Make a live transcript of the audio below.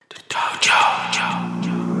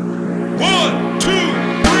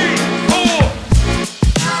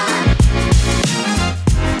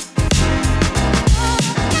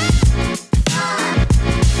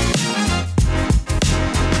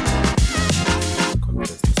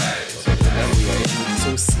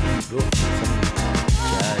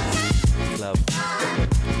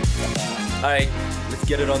Alright, let's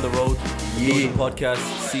get it on the road. Dojo podcast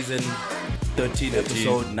season 13,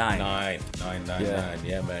 episode 9. 9.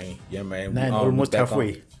 Yeah, man. 9, almost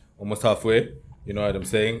halfway. Almost halfway. You know what I'm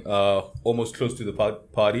saying? Almost close to the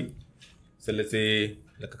party. So let's say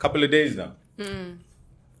like a couple of days now. 2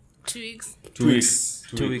 weeks. 2 weeks.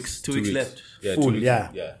 2 weeks left. Yeah, Full, 2 weeks.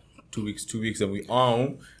 yeah. 2 weeks. 2 weeks and we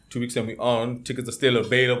on. 2 weeks and we on. Tickets are still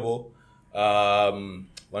available.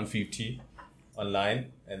 150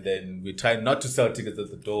 online, and then we try not to sell tickets at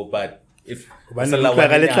the door, but if yeah,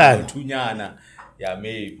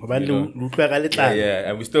 maybe. Yeah,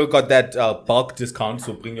 and we still got that bulk discount,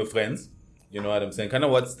 so bring your friends. You know what I'm saying? Kind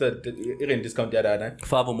of what's the discount?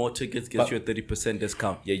 5 or more tickets gets you a 30%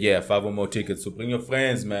 discount. Yeah, 5 or more tickets. So bring your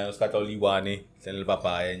friends, man. Have we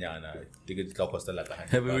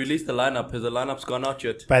released the lineup? Has the lineup's gone out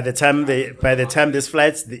yet? By the time this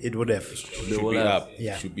flights, it would have. Should be up.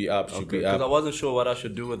 Yeah. Should be up. Because I wasn't sure what I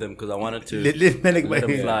should do with them because I wanted to let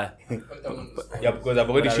them fly. Yeah, because I've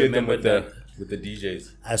already shared them with the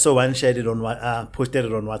DJs. I saw one shared it on posted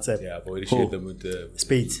it on WhatsApp. Yeah, I've already shared them with the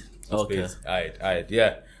Spades. Okay. Alright,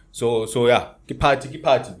 yeah. So yeah, keep party,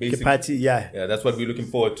 basically. Keep party, yeah. Yeah, that's what we're looking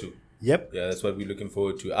forward to. Yep. Yeah, that's what we're looking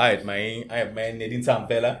forward to. Alright, man. In some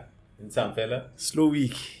fella. Slow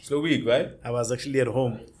week, right? I was actually at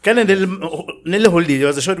home. Kind of nearly holiday. It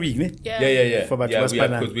was a short week, ne? Yeah. For because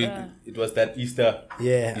it was that Easter.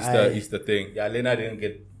 Yeah. Easter thing. Yeah, Lena didn't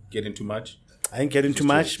get into much. I didn't get into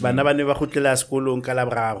much, but now I never khutlela sekolo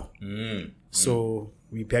nkalabraro. So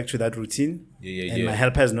we back to that routine. And my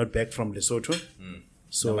helper is not back from Lesotho.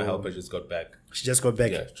 So my helper just got back. She just got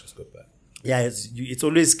back. Yeah, just got back. Yeah, it's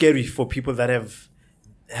always scary for people that have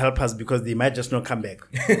helpers because they might just not come back.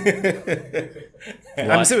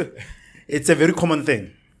 It's a very common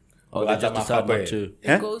thing. Oh, they just decide not to.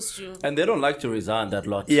 It goes through. And they don't like to resign that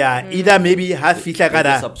lot. Yeah, either maybe half They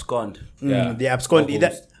just abscond. they abscond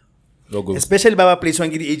either. Logo. Especially Baba place one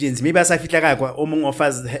the agents. Maybe as I feel like Omong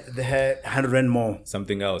offers the 100 Rand more.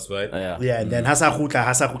 Something else, right? Yeah, and then hasa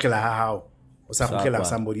khukela how. Osa khukela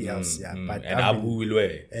somebody else. Yeah. But and Habu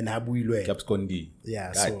Ilwe. Abscondi.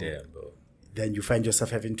 Yeah. God damn, bro. Then you find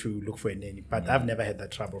yourself having to look for a nanny. But I've never had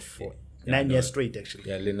that trouble before. 9 years straight actually.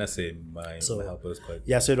 Yeah, Lena said my helper was quite.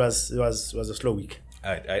 Yeah, so it was a slow week.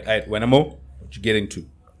 Alright. When I'm what you get into?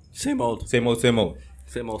 Same old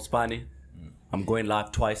Spani. I'm going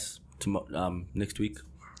live twice next week.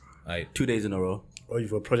 2 days in a row. Oh,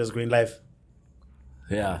 you've got projects going live?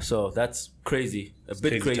 Yeah, so that's crazy. A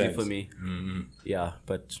bit crazy for me. Yeah,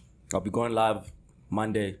 but I'll be going live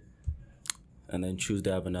Monday. And then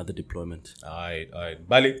Tuesday I have another deployment. Alright.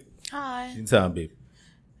 Bali. Hi. In time, babe.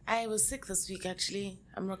 I was sick this week actually.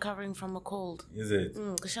 I'm recovering from a cold. Is it?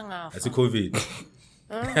 That's a COVID.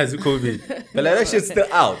 That's a COVID. But like, that shit's still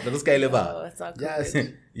out. That's guy live out. It's not COVID. Yes.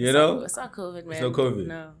 You know? It's not COVID, man. It's not COVID.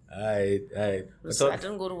 No. Alright. I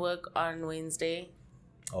didn't go to work on Wednesday.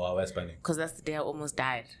 Oh, wow, that's funny. Because that's the day I almost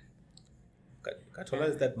died.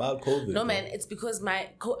 Is that mild COVID? No, man. It's because my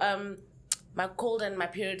cold and my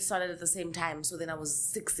period started at the same time. So then I was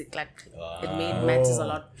sick. Like, it made matters a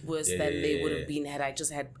lot worse than they would have been had I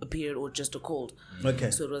just had a period or just a cold.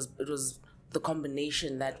 Okay. So it was the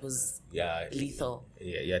combination that was lethal.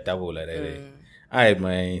 Yeah, double like that. Alright,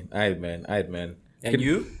 man. And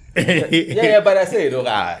you? yeah, but I say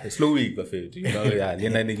it, slow week, buffet. You know, yeah.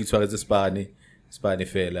 Lena nigga try to Spani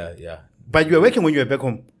fella, yeah. But you were working when you were back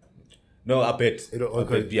home? No, I bet.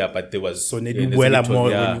 Okay. Yeah, but there was. So they did well more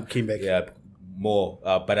when you came back. Yeah, more.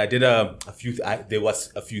 But I did a few. There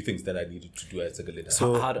was a few things that I needed to do as a leader.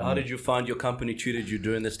 So how did you find your company treated you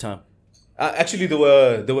during this time? Actually, they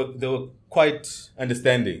were quite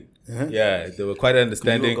understanding. Yeah, they were quite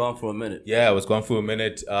understanding. You were gone for a minute. Yeah, I was gone for a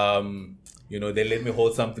minute. You know, they let me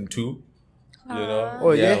hold something too. You know.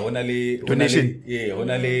 Oh yeah. Donation.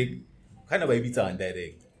 Only kind of a bit on that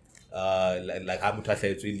day. Like how much I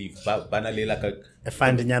said to leave, but banally like a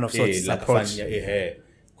funding of sorts approach.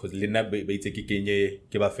 Because Lena be taking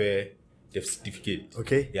give a fair certificate.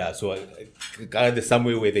 Okay. Yeah, so there's some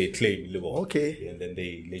way where they claim level. Okay. And then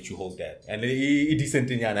they let you hold that. And it decent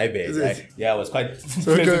in I bet. Yeah, I was quite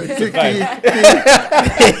surprised.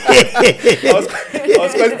 I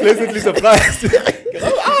was quite pleasantly surprised.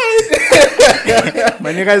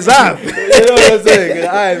 My nigga is up. You know what I'm saying?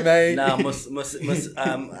 Alright, man. Nah,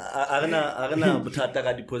 arena butata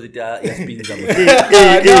ka deposit ya spins. It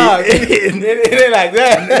ain't like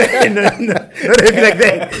that. No. Not happy like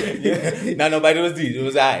that. No, but it was deep. It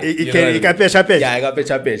was high. I got pecha. Yeah, I got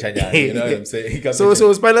pecha. You know what I'm saying? So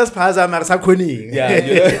Spinal Spaza Marsakoni. Yeah,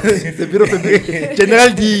 you know. It's a bit of a general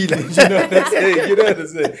deal. You know what I'm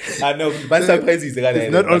saying? I know. One surprise is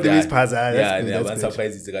not all the ways Spaza. Yeah, one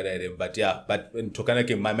surprise is but yeah, but in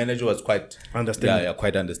Tokanaki, my manager was quite understanding. Yeah,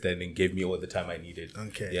 quite understanding. Gave me all the time I needed.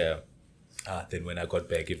 Okay. Yeah. Then when I got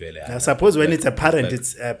back, I suppose when it's a parent,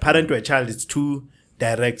 it's a parent to a child, it's too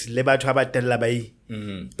direct. But how can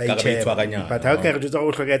you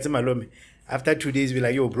after 2 days be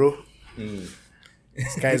like, yo, bro,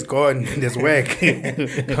 this guy's gone. There's work.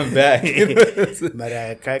 Come back.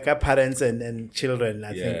 But parents and children,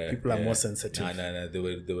 I think people are more sensitive. No,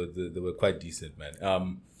 they were quite decent, man.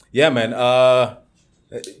 Yeah, man.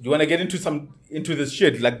 You want to get into this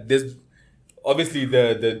shit? Like, there's obviously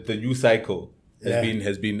the news cycle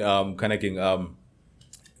has been kind of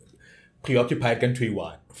preoccupied country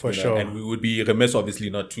one for sure, and we would be remiss obviously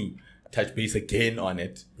not to touch base again on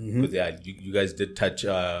it because you guys did touch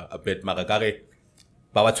a bit. Maragare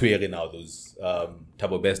Babatsuere now, those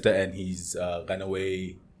Thabo Bester and his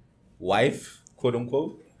runaway wife, quote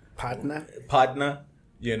unquote, partner,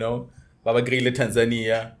 you know, Baba Grile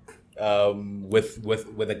Tanzania,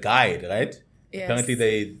 with a guide, right? Yes. Apparently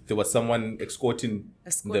there was someone escorting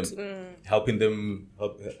them, helping them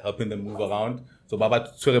move around. So Baba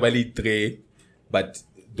Tsurebali 3, but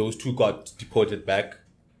those two got deported back,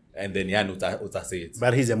 and then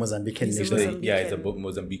but he's a Mozambican nation. Yeah, he's a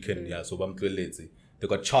Mozambican. Yeah, so they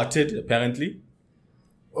got chartered apparently.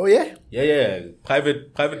 Oh yeah. Yeah.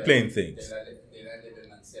 Private plane things.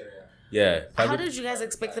 Yeah. How did you guys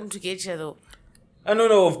expect them to get here though? I don't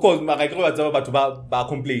know, of course, but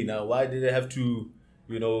complain now. Why did they have to,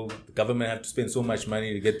 the government have to spend so much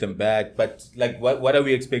money to get them back? But like, what are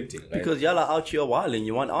we expecting? Right? Because y'all are out here wilding,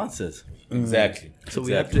 you want answers. Exactly. So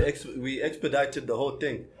we have to we expedited the whole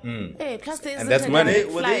thing. Hey, plus and that's money.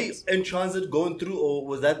 Were they in transit going through, or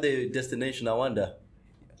was that their destination? I wonder.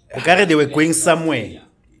 Okay, they were going somewhere.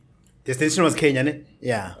 Destination was Kenya, ne?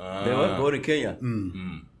 Yeah. They were going to Kenya.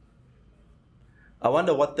 I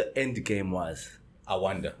wonder what the end game was. I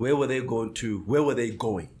wonder. Where were they going to? Where were they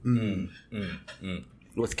going?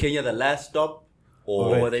 Was Kenya the last stop?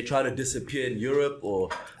 Or were they trying to disappear in Europe?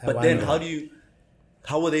 But then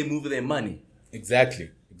how were they moving their money?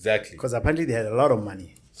 Exactly. Because apparently they had a lot of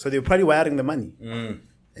money. So they were probably wiring the money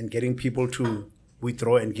and getting people to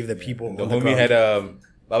withdraw and give the people. The homie had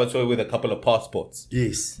Baba with a couple of passports.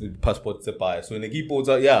 Yes. Passports to buy. So in the keyboards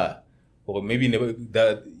or maybe an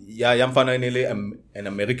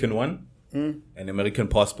American one. An American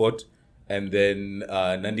passport, and then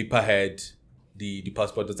Nandipha had the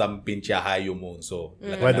passport of some Pincha so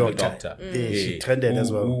like another doctor. She trended as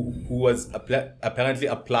well. Who was apparently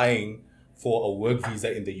applying for a work visa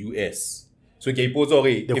in the US. So the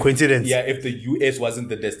coincidence. Yeah, if the US wasn't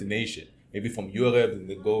the destination, maybe from Europe, and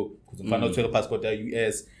they go because passport to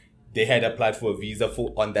US, they had applied for a visa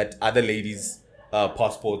on that other lady's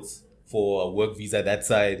passports for a work visa that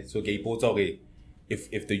side. So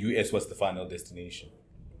if the US was the final destination.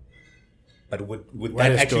 But would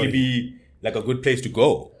that actually be like a good place to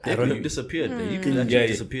go? They could have disappeared. You can actually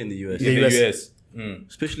disappear in the US. In the US.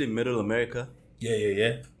 Especially Middle America.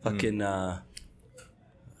 Yeah. Fucking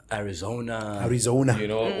Arizona.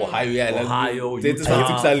 Ohio.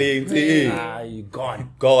 Utah. You're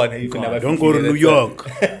gone. Don't go to New York.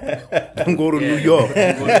 Don't go to New York.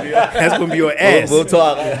 That's going to be your ass.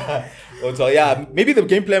 So yeah, maybe the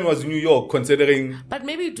game plan was New York, considering. But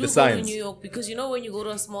maybe do go to New York because when you go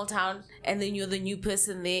to a small town and then you're the new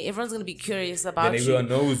person there, everyone's gonna be curious about you. Then everyone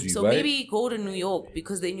knows you. So right? Maybe go to New York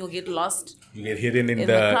because then you'll get lost. You get hidden in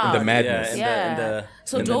the madness.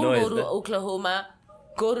 So don't go to Oklahoma.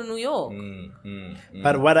 Go to New York.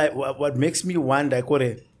 But what makes me wonder,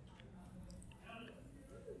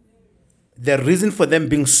 the reason for them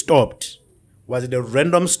being stopped was it a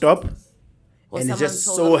random stop? And it just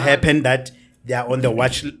so happened that they are on the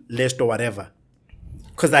watch list or whatever.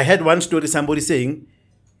 Because I heard one story, somebody saying,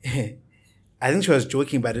 I think she was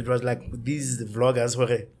joking, but it was like these vloggers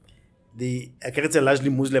were it's a largely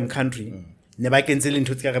Muslim country. Never can sell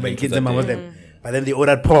into them. But then they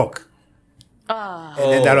ordered pork. And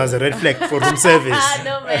then that was a red flag for room service.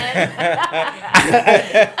 No, man.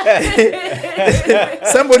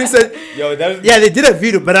 Somebody said, they did a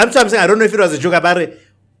video, but I'm saying I don't know if it was a joke about it.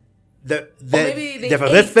 The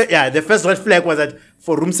first red flag was that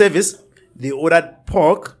for room service, they ordered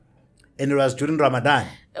pork and it was during Ramadan.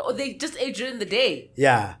 Oh, they just ate during the day.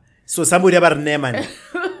 Yeah. So somebody about Neyman.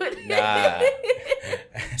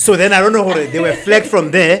 So then I don't know how they were flagged from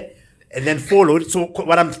there and then followed. So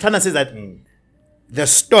what I'm trying to say is that the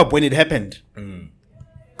stop when it happened.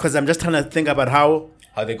 Because I'm just trying to think about how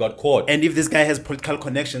they got caught. And if this guy has political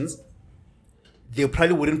connections, they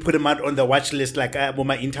probably wouldn't put him out on the watch list like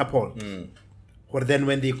Boma Interpol. Or then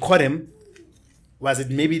when they caught him, was it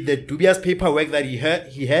maybe the dubious paperwork that he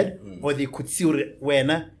had, or they could see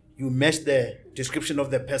when you match the description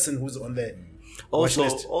of the person who's on the watch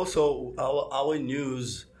list? Also, our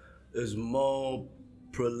news is more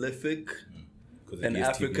prolific in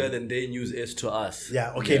Africa than their news is to us.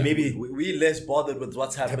 Yeah, okay, maybe we less bothered with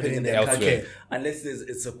what's happening in their country unless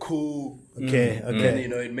it's a coup. Okay. Then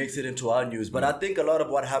it makes it into our news. But I think a lot of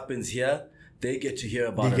what happens here, they get to hear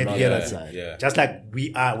about it on the other side. Yeah. Just like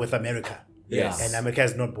we are with America. Yes. And America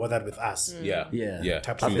is not bothered with us. Yeah.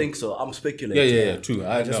 I think so. I'm speculating. Yeah, true.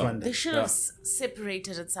 I just wonder. They should have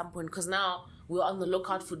separated at some point because now we're on the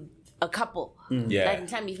lookout for a couple. Yeah. Like in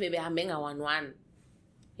time if maybe Hamenga 1-1.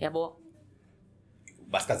 Yeah, boy.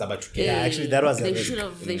 Yeah, actually, that was they should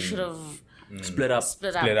have split up.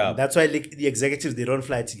 That's why the executives, they don't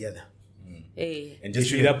fly together. And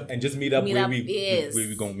just meet up where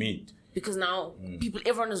we gonna meet. Because now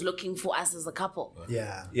everyone is looking for us as a couple.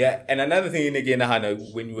 Yeah. And another thing again, Hannah,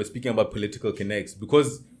 when you were speaking about political connects,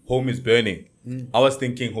 because home is burning, I was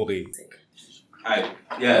thinking, So I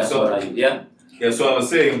was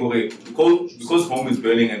saying, because home is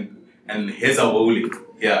burning and heads are rolling.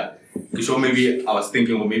 Yeah. So maybe I was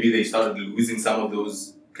thinking, or maybe they started losing some of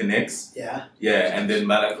those connects. Yeah. Yeah, and then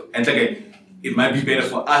it might be better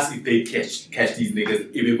for us if they catch these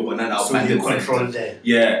niggas if we go on our so they control there.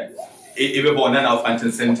 Yeah. If we go on our front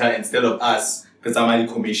center instead of us, because somebody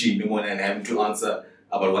commission the one and having to answer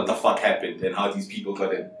about what the fuck happened and how these people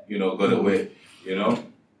got away,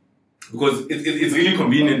 Because it's really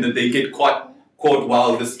convenient that they get caught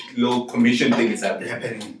while this little commission thing is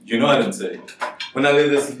happening. You know what I'm saying? When I let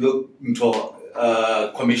this look into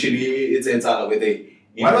commission, it's all where they.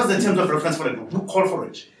 What was the terms of reference for it? Who called for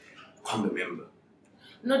it? Can't remember.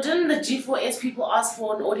 No, didn't the G4S people ask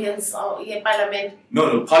for an audience in Parliament?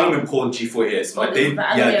 No, Parliament called G4S, but they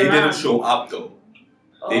didn't show up though.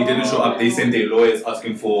 They didn't show up. They sent their lawyers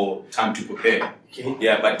asking for time to prepare. Okay.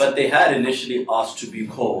 Yeah, but they had initially asked to be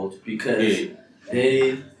called because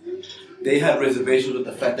they had reservations with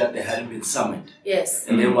the fact that they hadn't been summoned. Yes.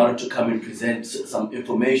 And they wanted to come and present some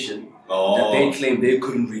information that they claimed they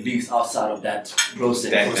couldn't release outside of that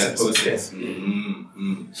process. That process.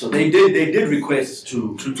 So they did request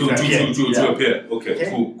to appear.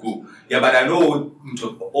 Okay, cool. Yeah, but I know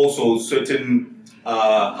also certain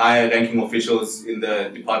higher ranking officials in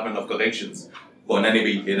the Department of Corrections,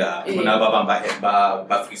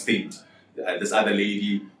 Free State. This other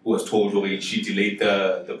lady who was told she delayed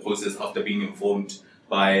the process after being informed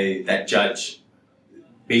by that judge,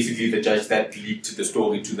 basically the judge that leaked the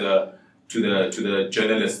story to the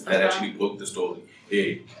journalist that actually broke the story.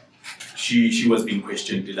 She was being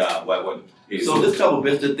questioned. So this Thabo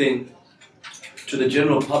Bester thing to the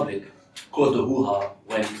general public caused a hoo-ha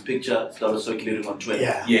when his picture started circulating on Twitter.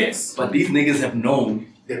 Yeah. Yes. But these niggas have known.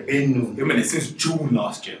 They've been known. Since June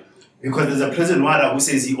last year. Because there's a President Wada who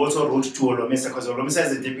says he also wrote to Olomisa, because Olomisa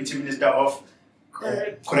is the Deputy Minister of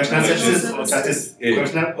Correctional Services or Justice.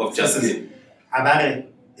 Of Justice. Abare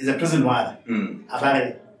is a President Wada.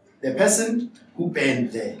 Abare, the person who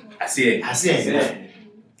banned the Asiye,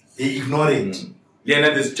 they ignore it. Then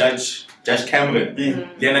this Judge Cameron,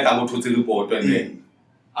 then I go to the report and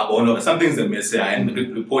something's amiss here and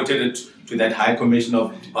reported it to that High Commission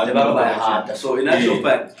of Department of Correction. So in actual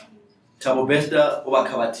fact, Thabo Bester over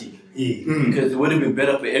Kawati. Because it would have been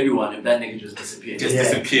better for everyone if that nigga just disappeared.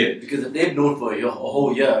 Disappeared. Because if they've known for a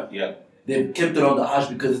whole year, they've kept it on the hush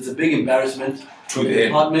because it's a big embarrassment for the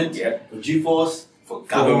department, for G-Force, for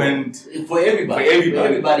government, for everybody. For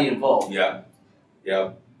everybody involved.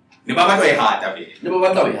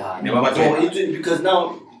 Because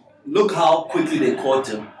now, look how quickly they caught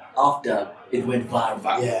him after it went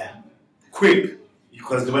viral. Yeah. Quick.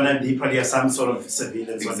 Because they probably have some sort of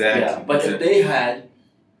surveillance. Exactly. But if they had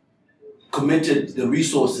committed the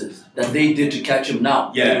resources that they did to catch him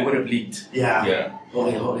now, they would have leaked. Yeah. So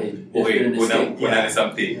and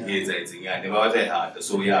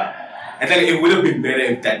like it would have been better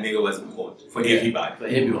if that nigga wasn't caught for everybody. For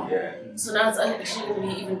everyone. Yeah. So now it's actually going to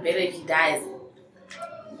be even better if he dies.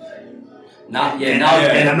 Now,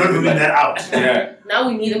 and I'm not ruling that out. Now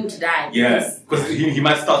we need him to die. Yeah. Because he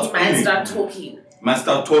might start talking. And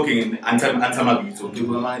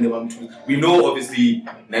we know obviously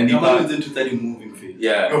Nandipha is into that moving phase.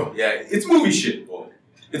 Yeah. It's movie shit, bro.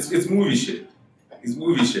 It's movie shit. It's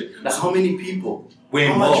movie shit. Like how many people?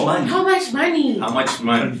 How much money? How much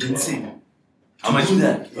money? Convincing. How much do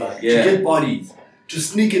that? To get bodies, to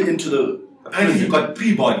sneak it into the Apparently he got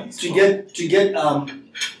 3 bodies. To get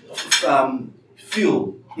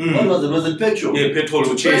fuel. What was it? Was it petrol? Yeah, petrol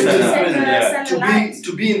to chase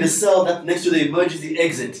to be in the cell that next to the emergency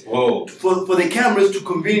exit. Whoa. For the cameras to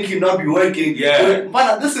conveniently not be working. Yeah.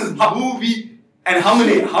 But this is movie. And how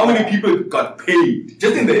many people got paid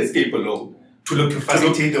just in the escape alone to look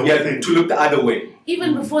the other way?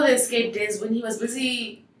 Even before the escape days, when he was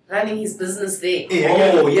busy running his business there.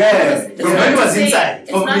 Oh yeah. When he was inside.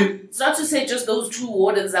 It's not to say just those 2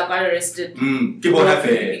 wardens that got arrested.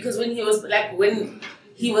 Because when he was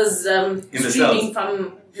streaming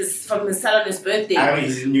from his cell on his birthday. I mean,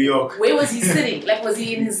 he's in New York. Where was he sitting? Like, was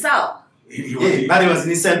he in his cell? But he was in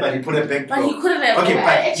his cell, but he put it back. But he couldn't have. Okay,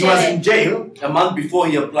 but he was in jail. A month before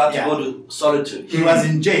he applied to go to solitude. He was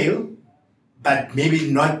in jail, but maybe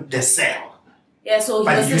not the cell. Yeah, so he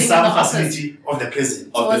but was sitting in the facility of the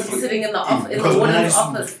prison. So was he sitting in the office, in the warden's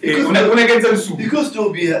office? He could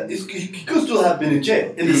still have been in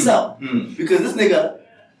jail, in the cell. Because this nigga,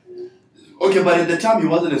 okay, but at the time he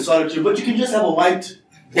wasn't in solitude, but you can just have a white...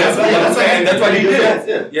 That's what he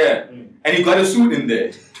did. Yeah. And he got a suit in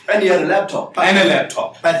there. And he had a laptop.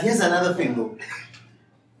 But here's another thing though.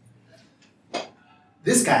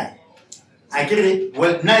 This guy, I get it.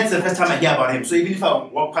 Well, now it's the first time I hear about him. So even if I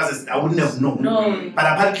walk past this, I wouldn't have known. No. But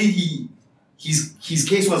apparently his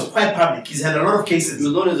case was quite public. He's had a lot of cases. He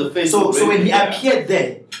was known as a face. So when he appeared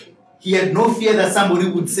there, he had no fear that somebody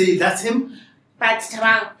would say that's him. But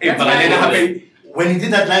when he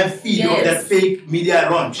did that live feed of that fake media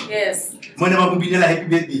launch. Yes. Happy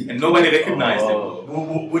birthday. And nobody recognized him.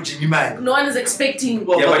 No one is expecting.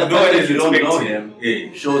 Well, but no one is expecting him.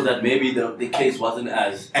 Yeah. Shows that maybe the case wasn't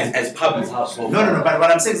as public. No. But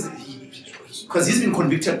what I'm saying is, because he's been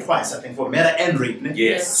convicted twice, I think, for murder and rape.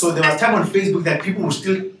 Yes. So there was time on Facebook that people would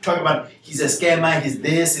still talk about he's a scammer, he's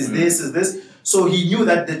this, he's this. So he knew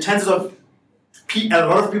that the chances of a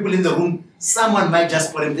lot of people in the room, someone might just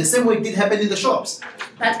spot him. The same way it did happen in the shops.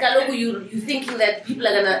 But Kalogu, you're thinking that people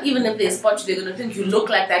are gonna, even if they spot you, they're gonna think you look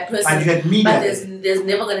like that person. But you had media. But there's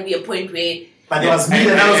never gonna be a point where. But there was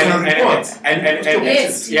media that was gonna report. And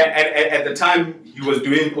at the time he was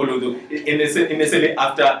doing all of the initially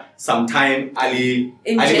after some time Ali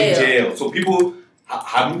in jail. So people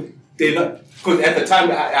they're not. Because at the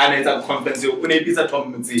time, I had a conference, and he's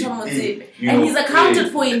accounted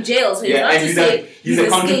for in jail, so he's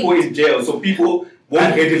accounted for in jail, so people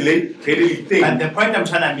won't readily think. And the point I'm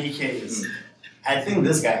trying to make here is, I think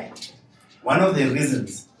this guy, one of the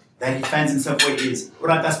reasons that he finds himself where he is,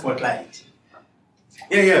 Urata Spotlight.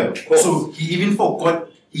 Yeah. So he even forgot,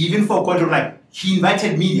 he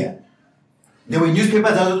invited media. There were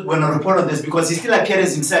newspapers that were going to report on this because he still appeared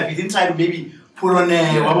as himself. He didn't try to maybe put on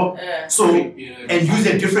and use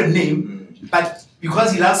a different name, but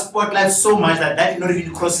because he loves Spotlight so much that did not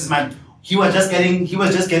even cross his mind. He was just getting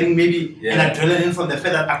maybe an adrenaline from the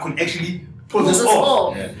fact that I could actually pull this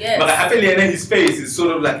off. Yes. But happily, his face is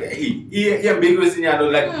sort of like ambiguous.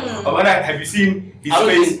 Have you seen his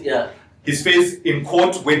face? His face in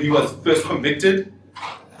court when he was first convicted.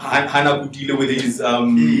 Hana Kutile with his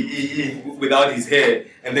without his hair,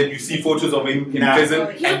 and then you see photos of him in prison,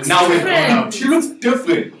 and now we're grown out. He looks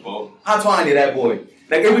different, bro. How tiny that boy?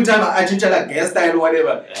 Like every time I change like hairstyle or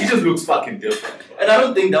whatever, he just looks fucking different. And I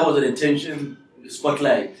don't think that was an intention.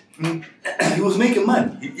 Spotlight. He was making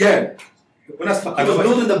money. Yeah. He was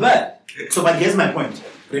building the back. So, but here's my point.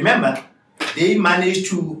 Remember, they managed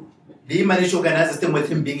to organize a thing with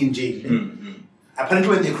him being in jail. Apparently,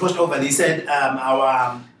 when they crossed over, they said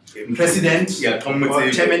our president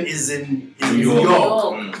or chairman is in New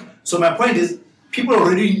York. So my point is, people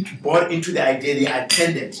already bought into the idea, they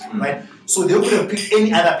attended, right? So they could have picked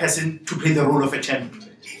any other person to play the role of a chairman.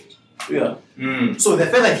 Yeah. So the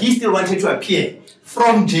fact that he still wanted to appear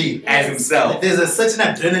from jail as himself, there's a certain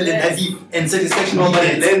adrenaline that and satisfaction. No, but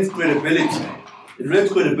it lends credibility. It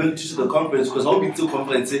lends credibility to the conference because how big two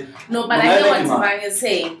conference. No, but I know what Tabang is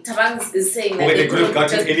saying. Tabang is saying that they could have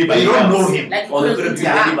gotten anybody. You don't know him. Like, or they could have been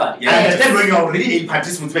anybody. I understand when you're already a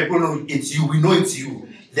participant, people know it's you, we know it's you.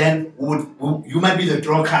 Then you might be the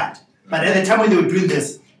draw card. But at the time when they were doing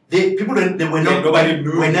this, were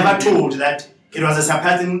never told that it was a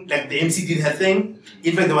surprising, like the MC did her thing.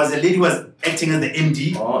 In fact, there was a lady who was acting as the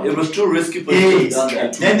MD. Oh, it was too risky for him to have done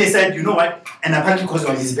that. Then they said, you know what? And apparently because it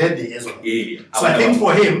was his birthday as well. Yeah. So I think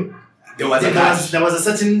for him, there was a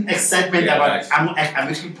certain excitement about I'm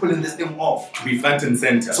actually pulling this thing off. To be front and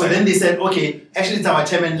center. So then they said, okay, actually it's our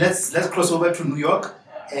chairman, let's cross over to New York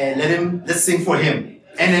and let's sing for him.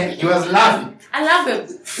 And he was laughing. I love him.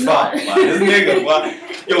 Fuck, man. This nigga, bro.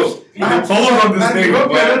 Yo, the balls on this nigga,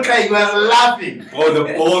 bro. He was laughing. Bro,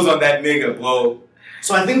 the balls on that nigga, bro.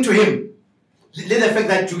 So I think to him, let the fact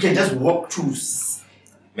that you can just walk through.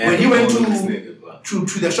 When he went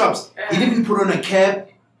to the shops, he didn't even put on a cap.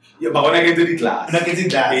 Yeah, but when I get to the class. When I get to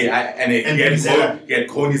class. Yeah, he had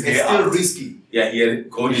grown his hair It's still out. risky. Yeah, he had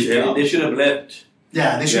grown his hair out. They should have left.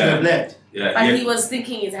 Yeah, they should have left. Yeah, But he was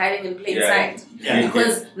thinking he's hiding in plain sight. Yeah.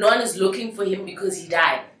 Because no one is looking for him because he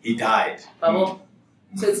died. He died. Babo.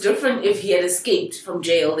 So it's different if he had escaped from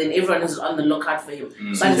jail, then everyone is on the lookout for him.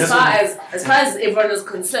 But So as far as everyone is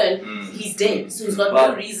concerned, he's dead. So he's got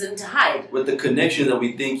no reason to hide. With the connection that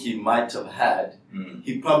we think he might have had,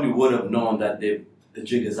 he probably would have known that the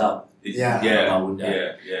jig is up. Yeah.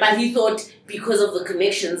 But he thought because of the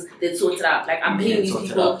connections, they'd sort it out. Like, I'm paying these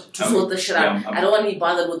people to sort the shit out. I don't want to be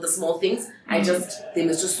bothered with the small things. They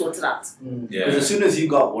must just sort it out. Because as soon as he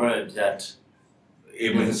got word that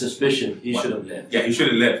it was a suspicion, he should have left. Yeah, he should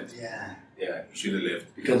have left. Yeah, he should have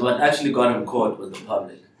left. Because what actually got him caught was the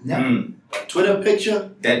public. Yeah. Twitter picture.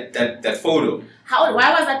 That photo.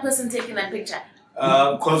 Why was that person taking that picture?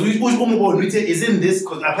 Because isn't this,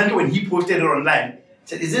 because apparently when he posted it online,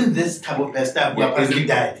 said, isn't this Thabo Bester who apparently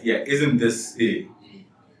died? Yeah, isn't this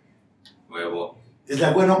well, It's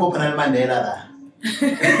like we're not going to Mandela.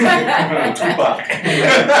 Tupac.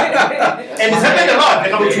 And it's happened a lot.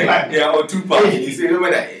 Like about Tupac. Yeah, or Tupac. You see,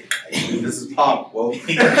 remember that? This is Pop. Well,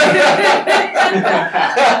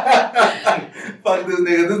 fuck this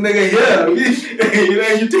nigga. This nigga here. You know,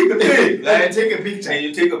 you take a pig. Like, Take a picture. and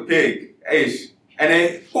you take a pig. And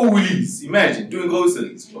then police. Imagine doing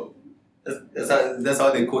groceries, bro. That's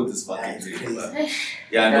how they caught this fucking thing.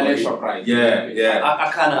 Yeah, I know. Yeah.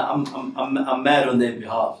 I'm mad on their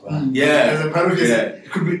behalf, bro. Yeah. As a part of his, it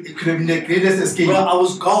could have been the greatest escape. Bro, I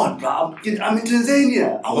was gone, bro. I'm in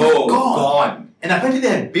Tanzania. I was gone. And apparently they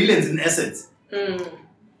had billions in assets.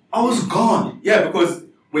 I was gone. Yeah, because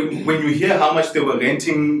when you hear how much they were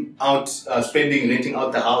renting out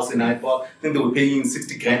the house in Hyde Park, I think they were paying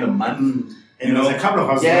 60 grand a month. And there was a couple of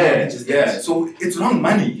houses. Yeah. So it's long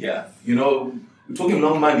money here. You know, we're talking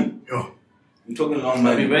long money. Yeah. We're talking long I'd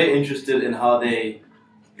money. be very interested in how they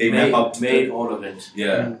made all of it.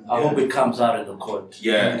 Yeah. I hope it comes out in the court.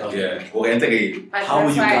 Yeah. Or enter But How that's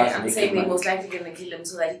will you why guys I'm make saying it they're money? most likely going to kill him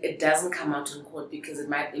so that it doesn't come out in court because it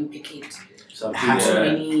might implicate Some too people.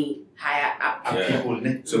 many higher up people.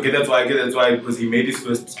 People. So that's why because he made his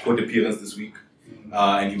first court appearance this week,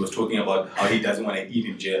 and he was talking about how he doesn't want to eat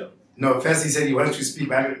in jail. No, first he said he wanted to speak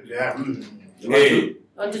back. Yeah. Hey,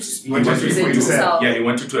 Wanted to speak He wanted to represent speak for himself. yeah, he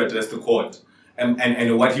wanted to address the court,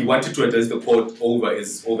 and what he wanted to address the court over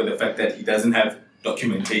is over the fact that he doesn't have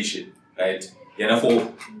documentation, right? Yeah,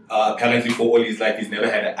 apparently for all his life he's never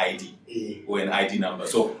had an ID or an ID number.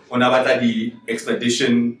 So on about the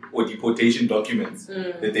extradition or deportation documents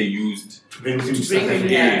that they used To bring him to bring him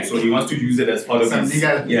here. so he wants to use it as part of Some his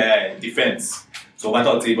legal- defense. So what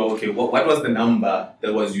I'll say about what was the number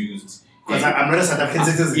that was used? Because I'm not a South African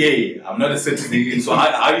citizen. I'm not a citizen. So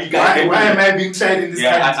how do you guys? Why am I being tried in this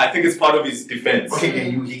country? I think it's part of his defense.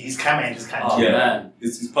 Okay, he's coming in this country. Oh, man.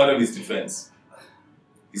 It's part of his defense.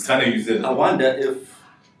 He's trying to use it. I wonder if.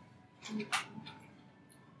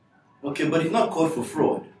 Okay, but he's not caught for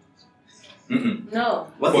fraud.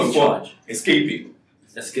 No. What's his charge? Escaping.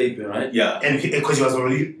 Escaping, right? Yeah. And because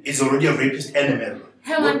he's already a rapist and a murderer.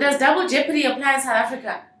 Hey man, does double jeopardy apply in South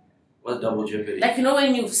Africa? What's double jeopardy? Like, you know,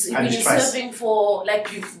 when you're twice. serving for,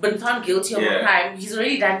 like, you've been found guilty of a crime, he's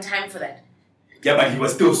already done time for that. Yeah, but he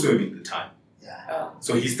was still serving the time. Oh.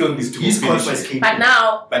 So he still needs to He's go caught finish for it. escaping. But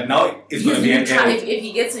now it's going to be an trial, error if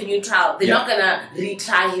he gets a new trial, they're not gonna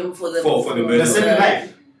retry him for the for the murder. The same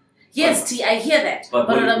life. Yes, I hear that. But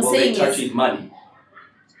what I'm will saying they touch is, his money?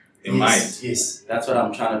 It might. Yes. That's what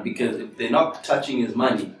I'm trying to, because if they're not touching his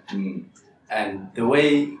money, and the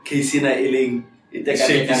way Kesina Illing,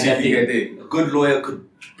 a good lawyer could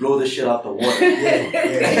blow the shit out the water.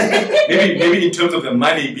 Maybe in terms of the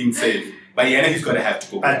money being saved, but he's going to have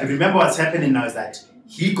to go. But remember what's happening now is that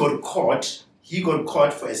he got caught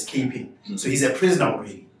for escaping. So he's a prisoner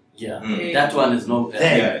already. Yeah, that one is no.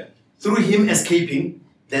 Then, through him escaping,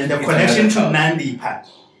 then the connection to Nandipha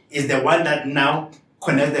is the one that now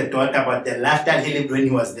connects the dot about the lifestyle he lived when he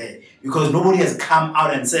was there. Because nobody has come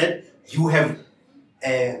out and said, you have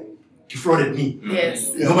defrauded me.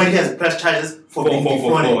 yes. Nobody has pressed charges for being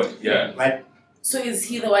defrauded. Yeah. Right? So is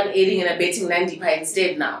he the one aiding and abetting Nandipha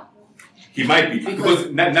instead now? He might be. Because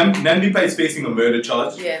Nandipha is facing a murder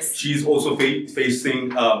charge. Yes. She's also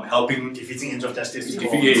facing helping... Defeating ends of justice.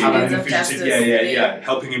 Ends of justice. Yeah.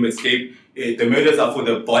 Helping him escape. The murders are for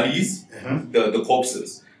the bodies, the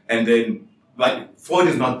corpses. And then, but fraud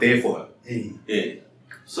is not there for her. Yeah.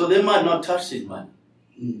 So they might not touch his money.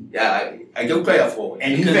 Yeah, I can play for.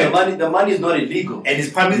 And in Because fact, the money is not illegal. and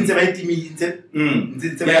it's probably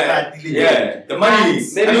Yeah, the money.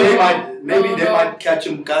 Maybe they might catch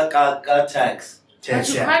him got tax. But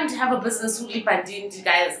you can't have a business who live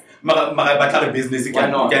guys. Mara business. Why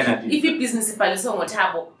not? If your business is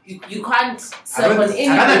Tabo, you can't serve Another on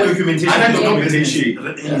any documentation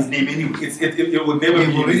in his name anyway. It would never We've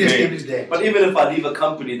be already his name. established that. But even if I leave a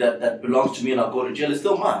company that belongs to me and I go to jail, it's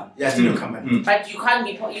still mine. Yeah, still a company. But you can't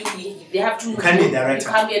be. They have to. You can't be a director.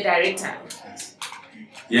 You can't be a director.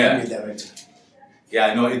 Yeah. Be a director.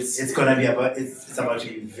 Yeah, no, it's gonna be about it's about to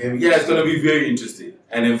be very it's gonna be very interesting.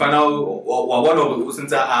 And then find out one of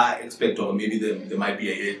since I expect or maybe there might be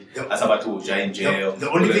a hit as about to giant jail. The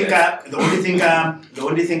only thing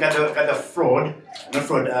the fraud,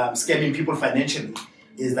 scamming people financially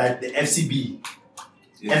is that the FCB,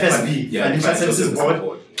 FSB, Financial Services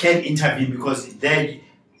Board, can intervene because then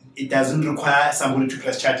it doesn't require somebody to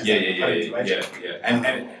press charges. Yeah. And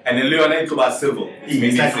then Leon ain't about civil.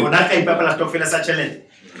 It's like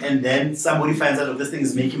and then somebody finds out this thing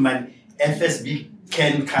is making money. FSB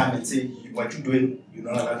can come and say what you're doing, you're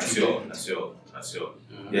not allowed to do. That's sure.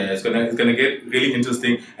 Yeah, it's gonna get really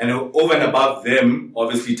interesting. And over and above them,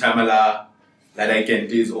 obviously Tamala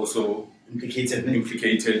Ladakente is also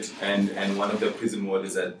implicated, and one of the prison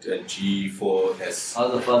wardens at G4S.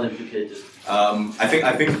 How's the father implicated? I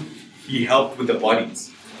think he helped with the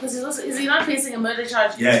bodies. Because is he not facing a murder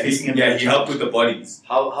charge? Yeah, he helped with the bodies.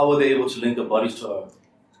 How were they able to link the bodies to her?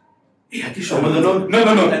 Yeah, No.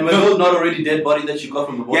 And were those not already dead body that she got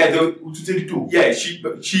from the body? Yeah, the 232. Yeah,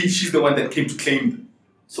 she's the one that came to claim them.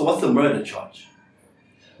 So what's the murder charge?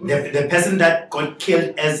 The person that got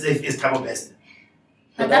killed as if is Thabo Bester.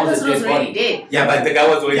 But that person was already dead. Yeah, but the guy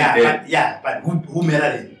was already dead. But who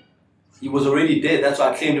murdered him? He was already dead. That's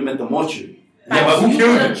why I claimed him at the mortuary. But who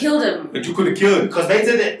killed him? But you could have killed him. Because they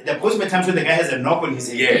said the postmortem show the guy has a knock on his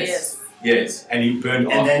head. Yes. And he burned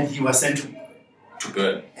off. And then he was sent to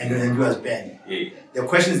burn. And then he was burned. Yeah. The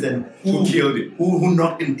question is then who killed him? Who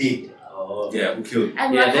knocked him dead? Yeah, who killed him?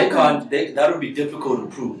 And that would be difficult to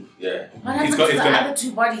prove. Yeah. What happened to the other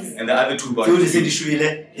two bodies? And the other two bodies.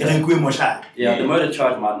 Yeah, the murder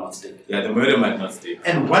charge might not stick. Yeah, the murder might not stick.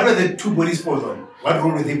 And what were the two bodies for then? What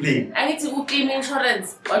role were they playing? I need to claim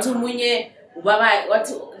insurance. What the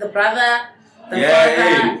brother, the father,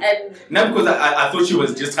 and not because I thought she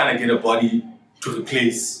was just trying to get a body to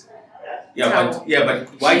replace. But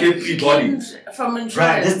why get 3 bodies? From insurance.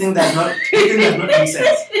 Right, this thing does not make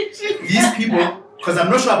sense. These people, because I'm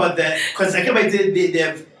not sure about that, because I they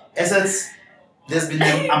have assets. There's been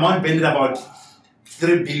an amount banded about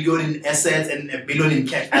 3 billion in assets and $1 billion in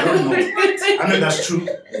cash. I don't know. I know that's true.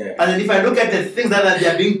 Yeah. But then if I look at the things that they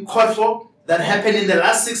are being caught for that happened in the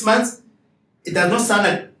last 6 months, it does not sound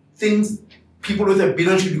like things people with $1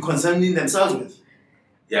 billion should be concerning themselves with.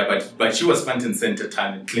 Yeah, but she was front and center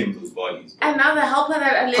trying to claim those bodies. And now the helper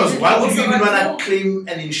that allegedly. Because why would you even want to claim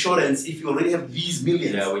an insurance if you already have these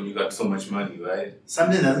millions? Yeah, when you got so much money, right?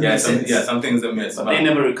 Something doesn't make sense. Yeah, something's a mess. But they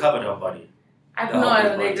never recovered her body.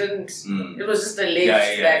 No, they didn't. It was just alleged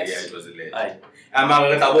that. Yeah, it was alleged.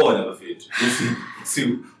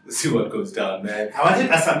 We'll see what goes down, man. I wanted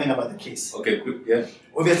to ask something about the case. Okay, quick, yeah.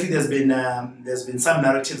 Obviously, there's been some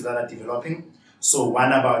narratives that are developing. So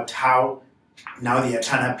one about how now they are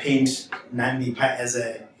trying to paint Nandipha as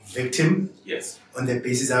a victim. Yes. On the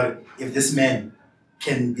basis of if this man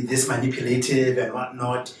can be this manipulative and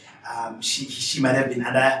whatnot, she might have been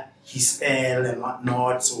under his spell and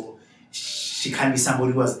whatnot. So she can't be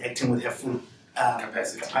somebody who was acting with her full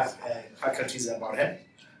faculties about her.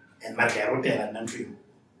 And Margarota and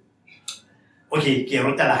okay,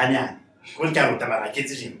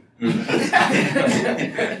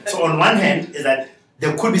 so on one hand is that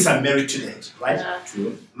there could be some merit to that, right? Yeah.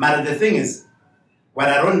 True. But the thing is, what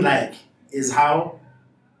I don't like is how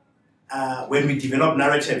when we develop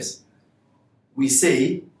narratives, we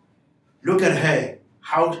say, look at her,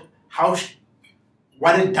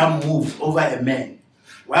 what a dumb move over a man.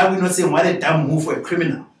 Why are we not saying what a dumb move for a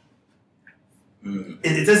criminal?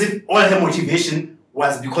 It's as if all her motivation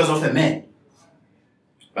was because of a man.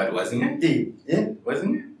 But wasn't it? Yeah.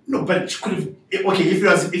 Wasn't it? No, but she could have. Okay, if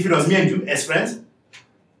it was me and you as friends,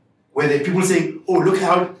 where the people saying, "Oh, look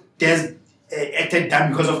how Des acted dumb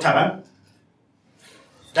because of Thabo,"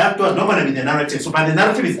 that was not going to be the narrative. So, but the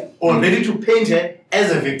narrative is already to paint her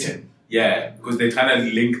as a victim. Yeah, because they kind of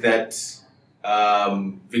link that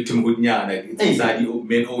victimhood. Like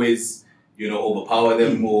men always, overpower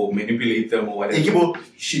them or manipulate them or whatever.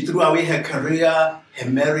 She threw away her career, her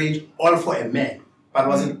marriage, all for a man. But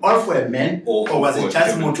was it all for a man, or was it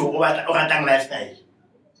just more to overtime lifestyle?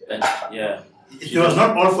 Yeah. It was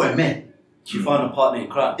not all for a man. She found a partner in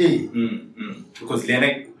crime. Because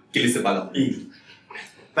Lenek Kilisabala.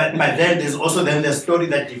 But then there's also then the story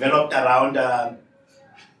that developed around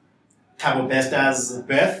Thabo Bester's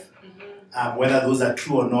birth, whether those are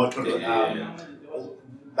true or not.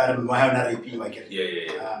 But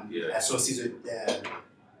associated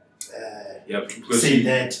saying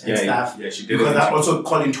that and stuff. Yeah, she did. Because that also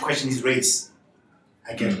called into question his race.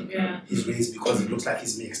 Again, his race, because it looks like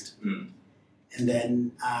he's mixed. And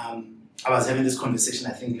then I was having this conversation,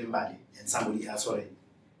 I think, Limbali and somebody else. Sorry.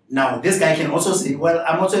 Now, this guy can also say, well,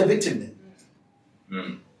 I'm also a victim then.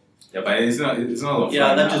 Yeah, but it's not.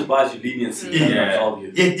 Yeah, that just buys you leniency. It doesn't absolve you.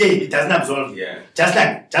 Yeah, it doesn't absolve you. Yeah. Just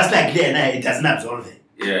like Leah, it doesn't absolve it.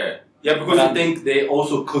 Yeah. Yeah, because I think they're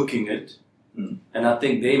also cooking it. And I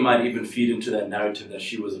think they might even feed into that narrative that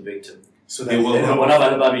she was a victim. So they will.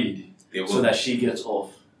 So that she gets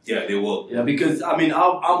off. Yeah, they will. Yeah, because I mean, I'm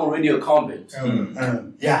already a convict.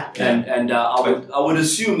 And I would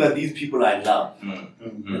assume that these people are in love.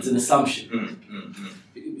 It's an assumption.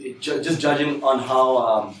 Just judging on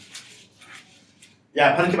how.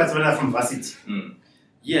 Apparently, but from varsity.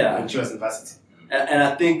 Yeah, when she was in varsity. And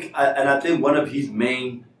I think one of his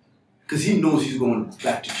main, because he knows he's going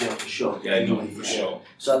back to jail for sure. Yeah, I know for sure.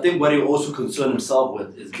 So I think what he also concerned himself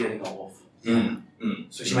with is getting her off.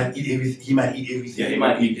 So she might eat everything. He might eat everything. Yeah, he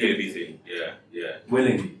might eat everything. Yeah.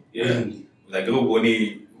 Willingly. Yeah. Like they're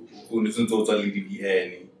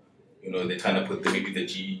trying to put maybe the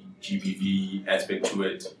GBV aspect to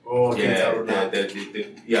it. Oh, So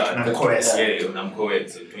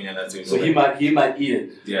he might eat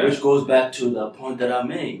it. Yeah. Which goes back to the point that I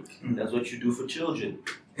make. That's what you do for children.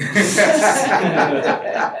 You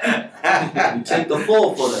take the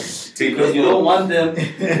fall for them because you don't want them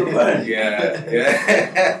to burn.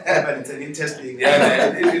 But it's an interesting.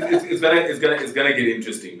 It's gonna get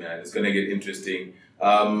interesting, man. It's gonna get interesting.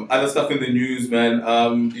 Other stuff in the news, man.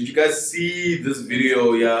 Did you guys see this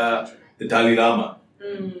video? Yeah, the Dali Lama.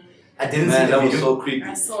 I didn't see the that video. was so creepy.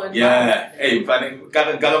 I saw it. Yeah. Hey,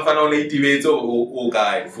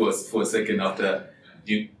 guy for a second after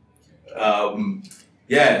you.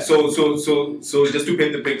 Yeah, so just to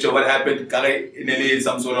paint the picture, what happened, in LA,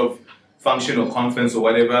 some sort of function or conference or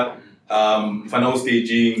whatever, final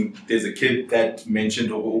staging, there's a kid that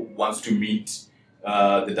mentioned or wants to meet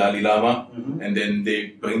the Dali Lama, and then they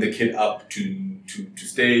bring the kid up to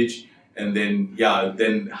stage, and then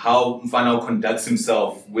how Mfano conducts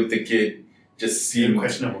himself with the kid just seemed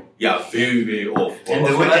questionable. Yeah, very, very off. And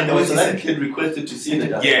that kid requested to see the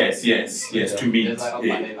guy. Yes, to meet.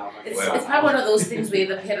 It's probably one of those things where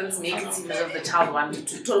the parents make it seem as if the child wanted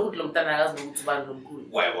to.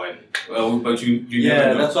 Why? Well, but you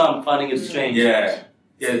yeah, that's why I'm finding it strange. Yeah.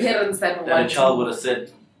 Parents that a child would have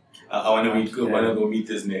said, I want to go meet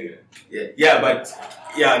this nigga. Yeah, but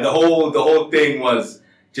the whole thing was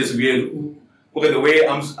just weird. Okay, the way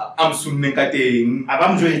I'm suck my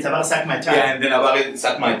tongue. Yeah, and then I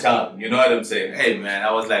suck my tongue. You know what I'm saying? Hey, man,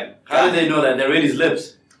 I was like, how did they know that? They read his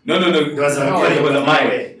lips. No. There was a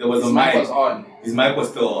mic. There was a mic. Was on. His mic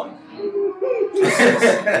was still on.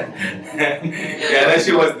 Yeah, that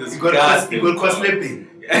shit was disgusting. Good slipping.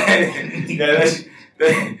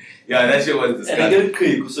 That shit was disgusting. And he did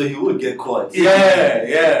quick, so he would get caught.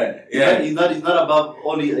 Yeah. He's not above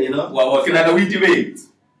only, you know. Well, we debate.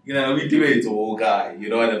 We guy. You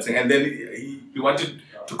know what I'm saying? And then he wanted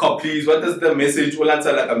to call, please. What is the message? We'll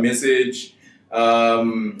answer like a message. His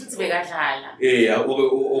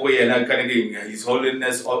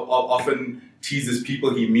Holiness often teases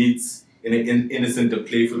people he meets in an innocent and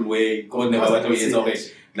playful way. God never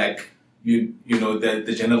like you know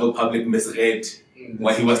the general public misread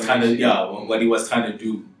what he was trying to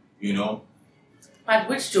do, you know. But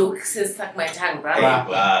which joke says suck my tongue, bro? Hey,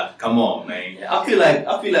 come on, man. I feel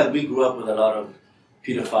like we grew up with a lot of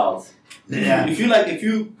pedophiles. Yeah. If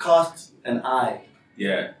you cast an eye,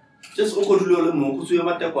 just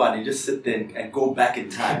just sit there and go back in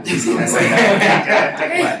time. And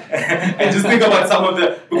just think about some of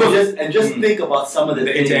the think about some of the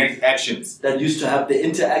interactions that used to have the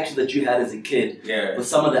interaction that you had as a kid with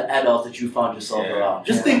some of the adults that you found yourself around.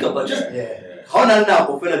 Just think about just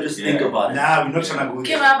think about it. Nah, we're not trying to go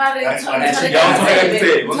there.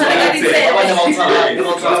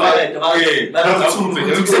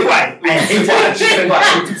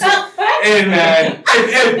 Hey man,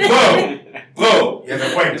 bro. You have a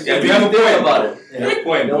point. Yeah, we have a point about it.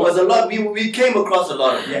 Point. There was a lot. We came across a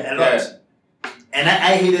lot of it. Yeah, a lot. And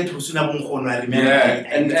I hated Husuna Bunkono, I remember.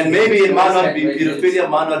 And maybe it might not be, pedophilia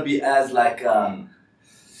might not be as like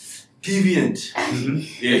deviant as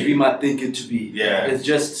we might think it to be. Yeah. It's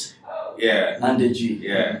just under G.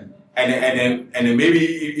 Yeah. And then maybe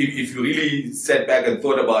if you really sat back and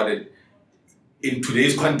thought about it in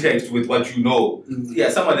today's context with what you know,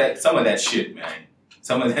 some of that shit, man.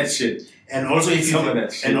 Some of that shit. And also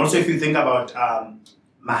if you think about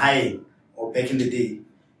Mahai or back in the day,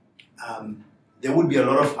 there would be a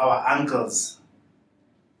lot of our uncles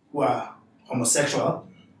who are homosexual,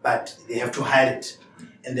 but they have to hide it.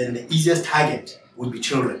 And then the easiest target would be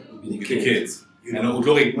children. Would be the kids. You know, and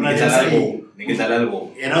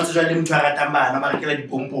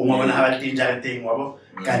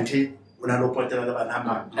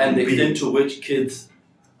the extent to which kids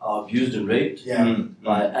are abused and raped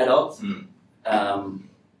by adults,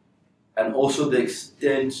 and also the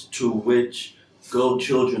extent to which girl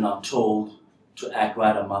children are told to act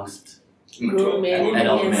right amongst grown men.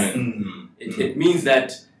 Adult men. It means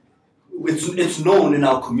that it's known in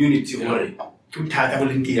our community already.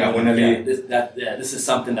 This is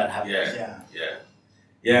something that happens.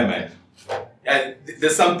 Yeah, man. Yeah,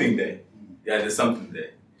 there's something there. There's something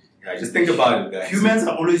there. Yeah, just think about it, guys. Humans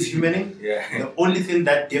are always humaning. Yeah. The only thing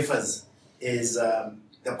that differs is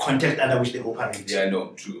the context under which they operate. Yeah,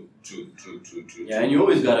 no, true. Yeah, and you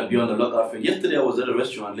always gotta be on the lookout for. Yesterday I was at a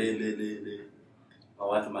restaurant, my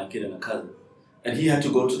wife and my kid and a cousin, and he had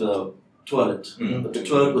to go to the toilet, but the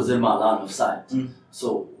toilet was in my line of sight.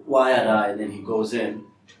 So wired eye, and then he goes in,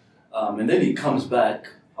 and then he comes back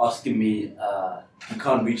asking me, he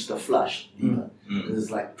can't reach the flush because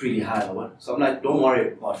it's like pretty high or what. So I'm like, don't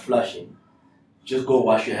worry about flushing, just go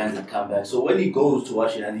wash your hands and come back. So when he goes to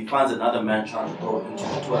wash his hands, he finds another man trying to go into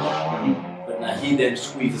the toilet, but now he then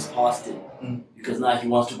squeezes past it because now he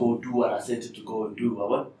wants to go do what I said to go and do or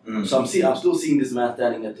what. So I'm still seeing this man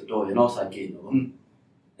standing at the door,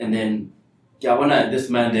 and then this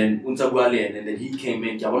man then and then he came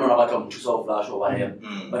in flash or whatever.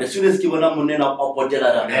 But as soon as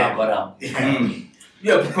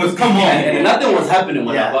because come on, and nothing was happening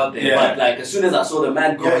when I got there. But like as soon as I saw the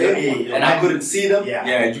man go in and I couldn't see them, you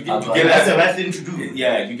get that's the right thing to do.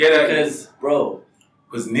 You get it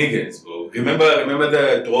because niggas, bro. Remember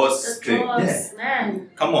the doors thing. Man.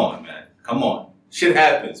 Come on. Shit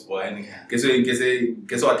happens, boy. And guess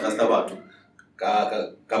what? Trust about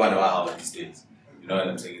these days. You know what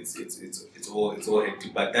I'm saying? It's all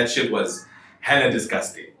hectic. But that shit was hella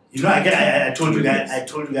disgusting. You know, I told you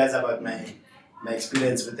guys about my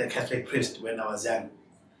experience with the Catholic priest when I was young.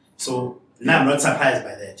 So now I'm not surprised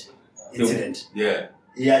by that incident. Yeah,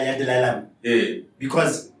 Dali Lama. Yeah.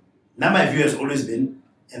 Because now my view has always been,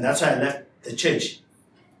 and that's why I left the church.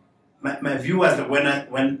 My view was that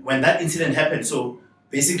when that incident happened, so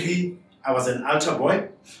basically I was an altar boy.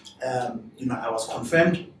 I was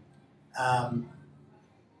confirmed.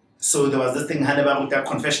 So there was this thing,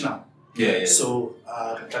 confessional. Yeah. So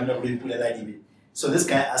this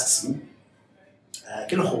guy asks me, but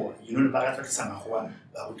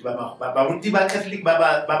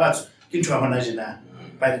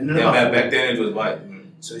back then it was white.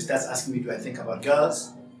 So he starts asking me, do I think about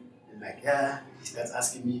girls? I'm like, yeah. He starts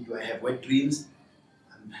asking me, do I have wet dreams?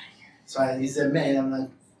 I'm like, so he's a man. I'm like,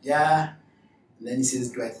 yeah. And then he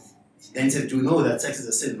says, do you know that sex is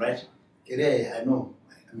a sin, right? Yeah, I know.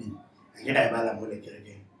 I mean, I get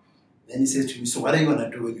again. Then he says to me, so what are you gonna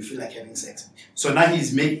do when you feel like having sex? So now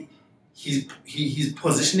he's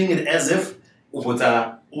positioning it as if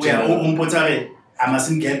I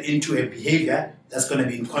mustn't get into a behavior that's gonna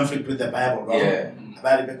be in conflict with the Bible, right?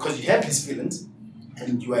 About it, because you have these feelings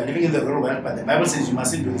and you are living in the real world, but the Bible says you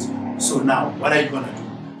mustn't do this. So now, what are you gonna do?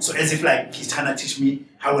 So as if like he's trying to teach me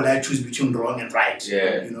how will I choose between wrong and right.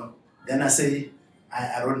 Then I say,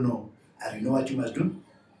 I don't know. I don't know what you must do.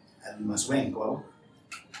 And you must wank. Well,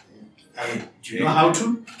 do you know how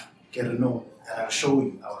to? No. And I'll show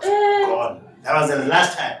you. I was gone. That was the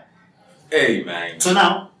last time. Hey, man. So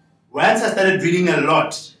now, once I started reading a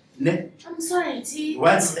lot, I'm sorry, T.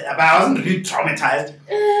 But I wasn't really traumatized.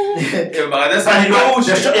 That's how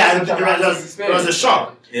it was a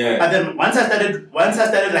shock. Yeah. But then once I started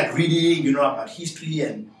like reading, about history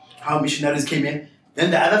and how missionaries came in, then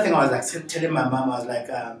the other thing I was like telling my mom, I was like,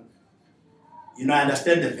 I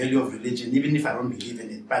understand the value of religion, even if I don't believe in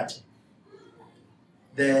it, but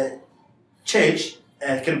the church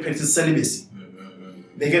can practice celibacy.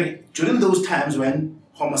 During those times when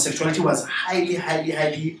homosexuality was highly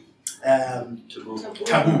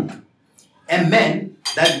taboo, and men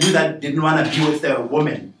that knew that didn't want to be with a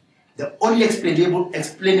woman, the only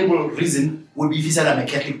explainable reason would be if he said, I'm a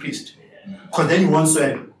Catholic priest. Because then you won't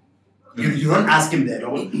swear him. You don't ask him that.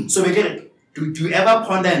 So do you ever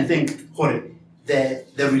ponder and think, the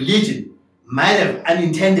religion might have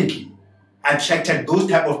unintentionally attracted those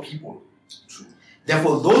type of people.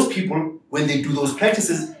 Therefore, those people, when they do those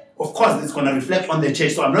practices, of course, it's going to reflect on the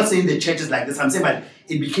church. So I'm not saying the church is like this. I'm saying, but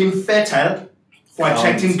it became fertile for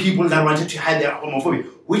attracting people that wanted to hide their homophobia,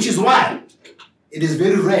 which is why it is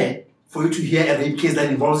very rare for you to hear a rape case that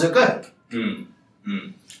involves a girl.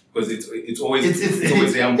 Because it's always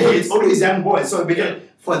young boys. It's always young boys. So because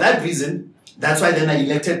for that reason, that's why then I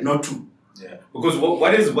elected not to. Yeah. Because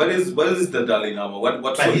what is the Dali Lama? What?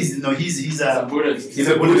 But he's a Buddhist. He's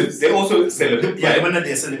a Buddhist. They also celibate. Yeah, right?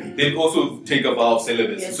 they're celibate. They also take a vow of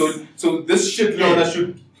celibacy. Yes. So this shit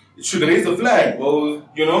should raise the flag. Well,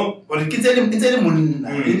 you know. Well, it's a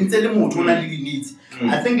needs.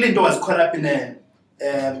 I think Lindo was caught up in a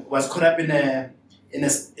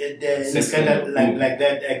scandal like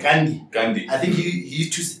that. Gandhi. I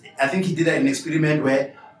think he did an experiment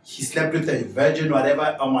where he slept with a virgin or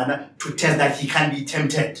whatever to test that he can't be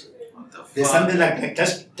tempted. There's something like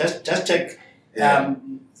just check.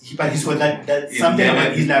 But he saw that something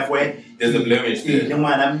about his life where there's a blemish there.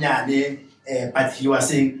 But he was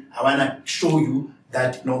saying, I wanna show you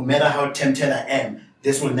that no matter how tempted I am,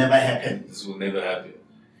 this will never happen.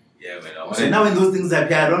 Yeah, man. So now when those things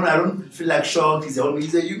appear, I don't feel like shocked. He's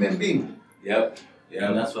a human being. Yep. Yeah,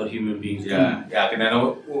 and that's what human beings do. Yeah. Can I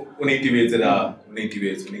know for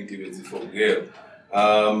real.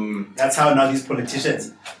 That's how now these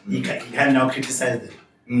politicians you can now criticize them.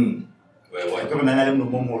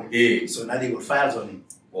 Yeah. So now they got files on him.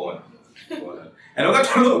 And I got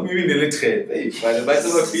to know maybe the little but the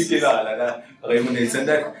bicycle feet la send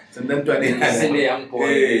the young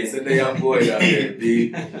boy. Send the young boy.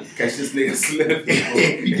 The catch this nigga slip.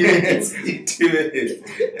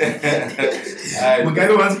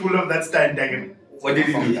 Mugabe once pulled off that stand again. What did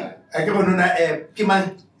he do? I came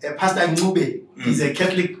on Pastor Ngube. He's a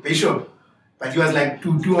Catholic bishop, but he was like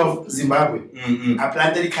two of Zimbabwe. I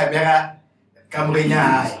planted the camera,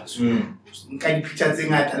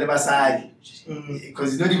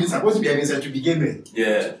 because it's not even supposed to be a message to begin with.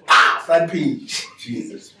 Yeah. Front page.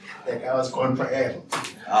 Jesus. Like I was gone forever.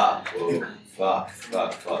 Fuck.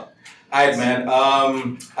 Alright, man.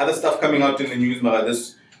 Other stuff coming out in the news, Mara.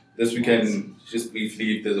 This weekend, just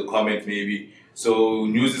briefly, if there's a comment maybe. So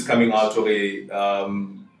news is coming out of a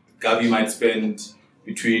Gavi might spend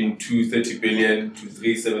between 230 billion to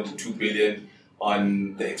 372 billion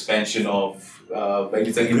on the expansion of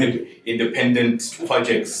independent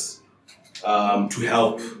projects to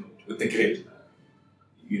help with the grid.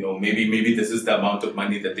 You know, maybe this is the amount of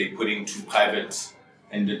money that they're putting to private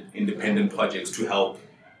and independent projects to help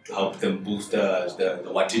them boost the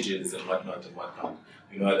wattages and whatnot.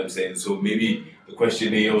 You know what I'm saying? So maybe the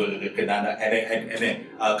question here, and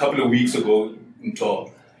a couple of weeks ago,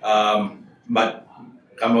 but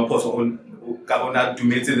Kabona to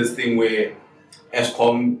make this thing where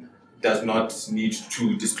ESCOM does not need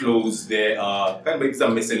to disclose their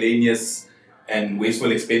some miscellaneous and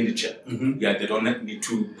wasteful expenditure. Yeah, they don't need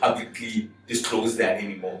to publicly disclose that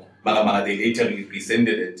anymore. They later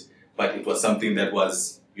rescinded it, but it was something that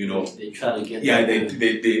was, you know, they try to get. Yeah,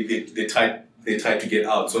 they tried to get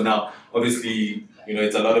out. So now, obviously, you know,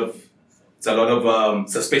 it's a lot of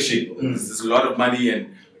suspicion. There's a lot of money,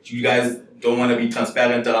 and you guys don't want to be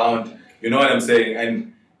transparent around. You know what I'm saying?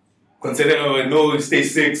 And considering no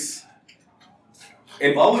stage 6.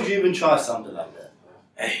 And why would you even try something like that?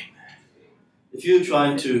 Hey, if you were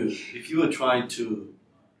trying to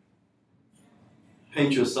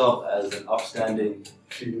paint yourself as an upstanding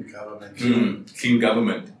Clean government. Clean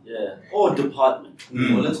government. Yeah. Or department.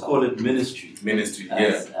 Or let's call it ministry. Ministry,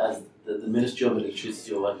 as the Ministry of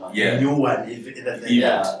Electricity or whatnot. Yeah. New one.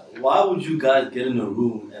 Yeah. Why would you guys get in a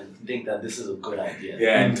room and think that this is a good idea?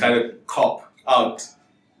 Yeah, and try to cop out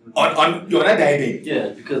on you're not diving. Yeah,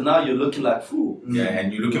 because now you're looking like fool. Yeah,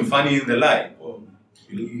 and you're looking funny in the light.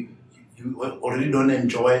 You already don't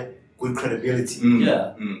enjoy good credibility.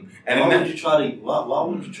 Yeah. And why would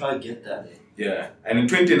you try to get that? Yeah. And in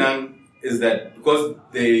 29 is that because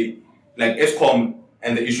they like ESCOM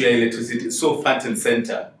and the issue of electricity is so front and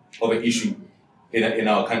center of an issue in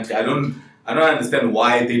our country. I don't understand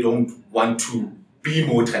why they don't want to be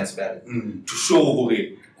more transparent. To show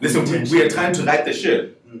listen, we are trying to right the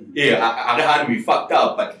ship. Yeah, we fucked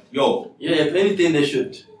up, but yo. Yeah, if anything they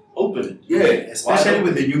should open it. Yeah. Especially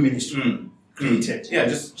with the new ministry. Created. Yeah,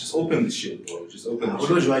 just open the shit, bro. Just open the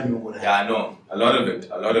shit. Yeah, I know. A lot of it.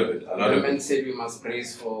 Government said we must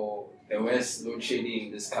brace for the West load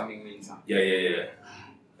shedding this coming winter. Yeah.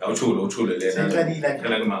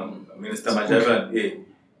 Minister Majavan,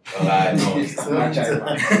 Alright, no. Minister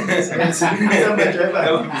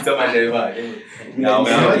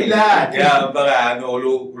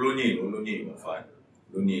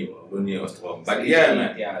But yeah,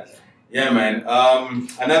 man. Yeah, man.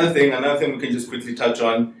 Another thing we can just quickly touch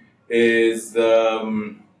on is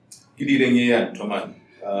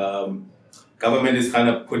government is kind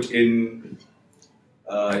of put in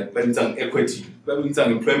equity,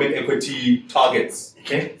 employment equity targets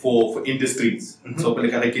for industries. So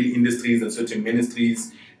industries and certain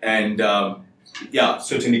ministries and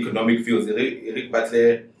certain economic fields. Eric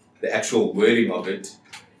Butler, the actual wording of it.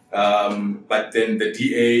 But then the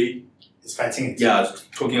DA is fighting it. Yeah,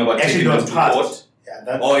 talking about actually taking it to court.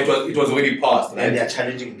 It was already passed, right? And they are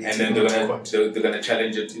challenging it. And then they're gonna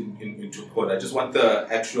challenge it into court. I just want the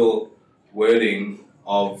actual wording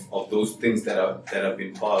of those things that have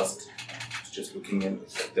been passed. Just looking at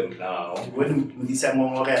them now. President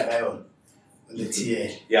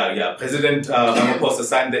Ramaphosa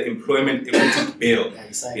signed the employment equity bill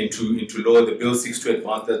into law. The bill seeks to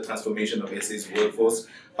advance the transformation of SA's workforce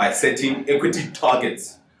by setting equity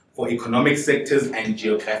targets for economic sectors and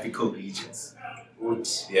geographical regions. Good.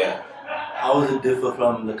 Yeah. How does it differ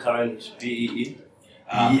from the current BEE?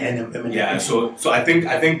 So I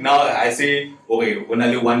think now I say when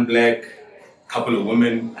only one black, couple of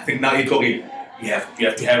women. I think now you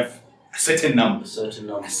have to have a certain number. They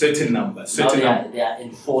are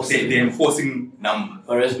enforcing. They're enforcing number.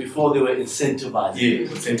 Whereas before they were incentivizing. Yeah,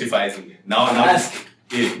 incentivizing it. Now.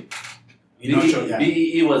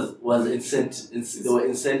 BEE was they were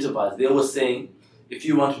incentivized. They were saying if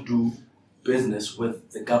you want to do business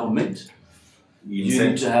with the government, you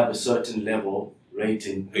need to have a certain level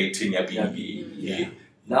rating. BEE.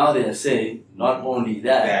 Now they are saying not only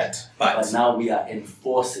that but now we are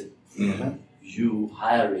enforcing you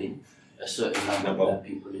hiring a certain number of black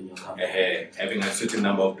people in your company. Having a certain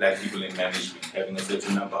number of black people in management, having a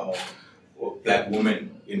certain number of black women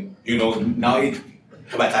in, now it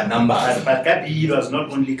about a number. But BEE was not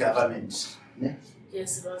only government. Yeah?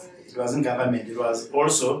 Yes, it wasn't. It wasn't government. It was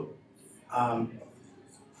also I'm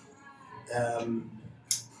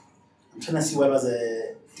trying to see what was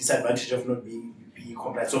a disadvantage of not being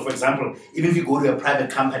compliant. So, for example, even if you go to a private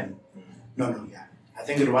company, I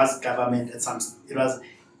think it was government at some. It was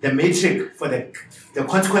the metric for the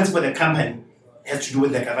consequence for the company has to do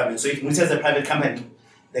with the government. So, if Musa is a private company,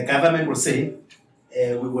 the government will say,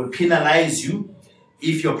 we will penalize you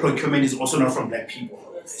if your procurement is also not from black people.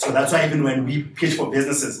 So that's why even when we pitch for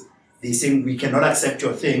businesses, they say we cannot accept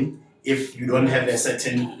your thing if you don't have a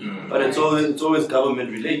certain. But it's always government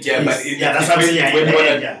related. Yeah, but that's what I'm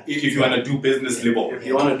saying. If you want to do business level. If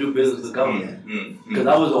you want to do business with government, because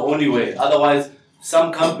that was the only way. Otherwise,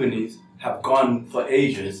 some companies have gone for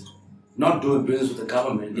ages not doing business with the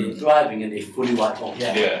government. They're thriving and they fully wipe off.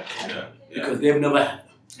 Because they've never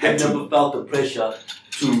felt the pressure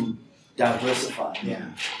to diversify.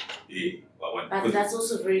 But that's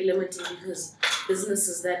also very limiting because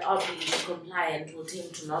businesses that are being compliant will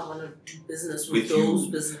tend to not want to do business with those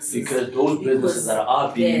businesses. Because those businesses that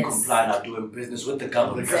are being compliant are doing business with the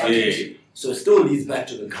government. Exactly. So it still leads back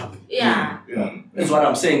to the government. That's what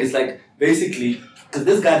I'm saying. It's like basically because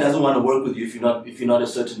this guy doesn't want to work with you if you're not a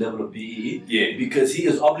certain level of BEE. Because he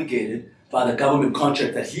is obligated by the government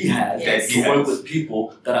contract that he has to work with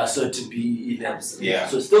people that are certain BEE levels.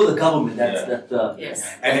 So it's still the government that's the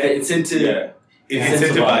incentive.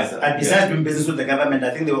 Incentivizer. And besides doing business with the government,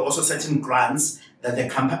 I think there were also certain grants that the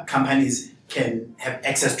companies can have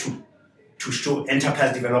access to show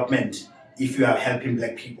enterprise development if you are helping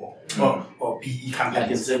black people or BEE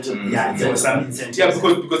companies. There was some incentive. Yeah,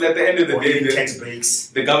 because at the end of the day, the tax breaks.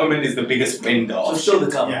 The government is the biggest spender. So still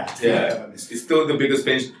the government. It's still the biggest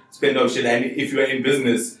spender of shit. And if you are in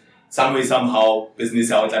business, some way, somehow,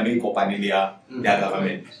 business out, I mean, their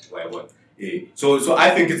government, whatever. So I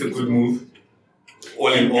think it's a good move.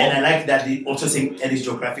 And I like that they also saying at its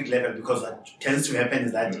geographic level because what tends to happen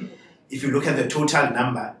is that if you look at the total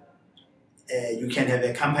number, you can have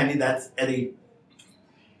a company that's at a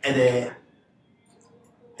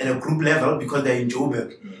group level because they're in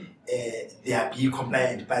Joburg, they are BEE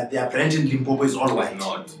compliant, but their branch in Limpopo is all white.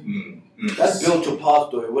 That bill to pass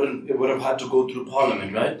though, it would have had to go through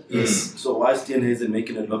Parliament, right? Yes. So why is Steenhuisen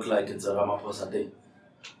making it look like it's a Ramaphosa thing?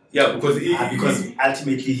 Yeah, because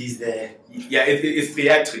ultimately he's there. Yeah, it's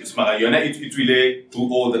theatrics, Mara. It really do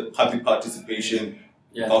all the public participation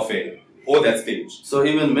of it, all that stage. So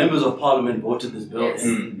even members of Parliament voted this bill.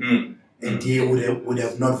 And they would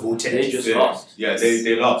have not voted. They just lost. Yeah,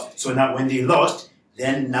 they lost. So now when they lost,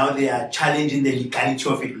 then now they are challenging the legality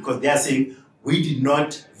of it because they are saying we did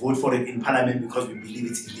not vote for it in Parliament because we believe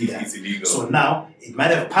it's illegal. It's illegal. So now it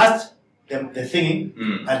might have passed the thing,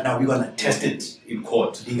 but now we're gonna test it in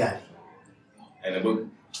court legally. And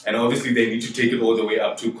obviously they need to take it all the way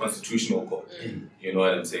up to constitutional court. You know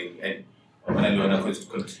what I'm saying? And when I learn a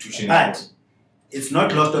constitution, but it's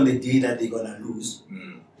not lost on the day that they're gonna lose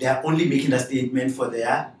they are only making that statement for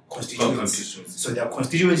their constituency. So their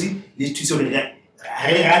constituency needs to sort of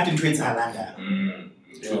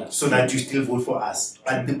so that you still vote for us.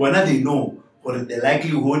 But the one they know, or the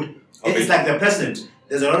likelihood, it's like the president.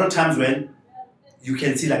 There's a lot of times when you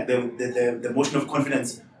can see like the motion of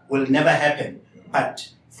confidence will never happen. But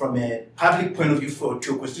from a public point of view for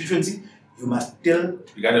your constituency, you must still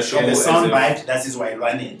show the sound bite. That is why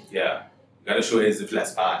running. Yeah, you gotta show as if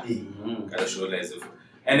last part. Gotta show as if,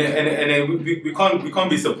 and we can't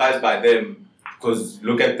be surprised by them because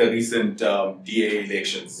look at the recent DA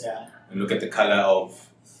elections. Yeah. And look at the color of.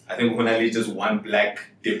 I think Hunali just one black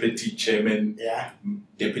deputy chairman. Yeah.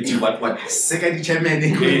 Deputy what? Second chairman.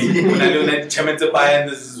 Hunali chairman to buy, and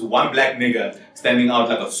this is one black nigga standing out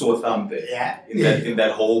like a sore thumb there. Yeah. In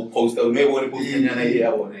that whole poster.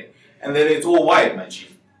 And then it's all white, my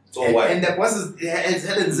chief. It's all white. And the boss is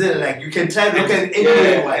Helen Zill. Like, you can try to look at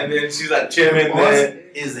anywhere white. And then she's like, chairman the boss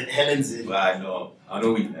is Helen Zill. I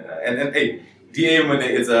know we and hey, DA when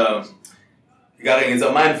it's a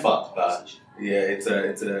mind fuck, but yeah, it's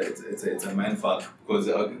a mind fuck because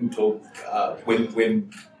when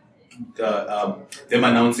them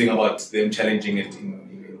announcing about them challenging it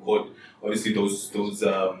in court, obviously those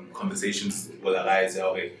conversations will arise.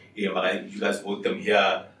 Okay, yeah, you guys vote them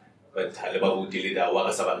here. But in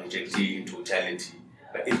totality.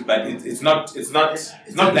 But it's not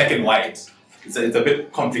black and white. It's a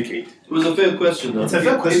bit complicated. It was a fair question, though. It's a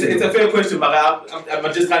fair question. It's a fair question, but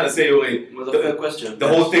I'm just trying to say, it was a fair question. The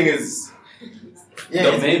whole thing is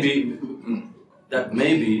that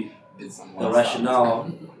maybe the rationale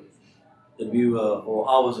that we were or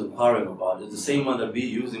I was inquiring about is the same one that we're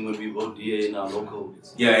using when we vote DA in our local.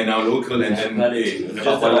 Yeah, in our local and then just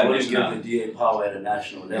that I want to give the DA power at a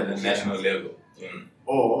national level. At a national level. Mm.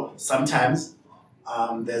 Or sometimes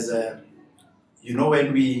there's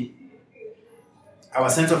when our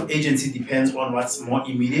sense of agency depends on what's more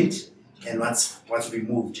immediate and what's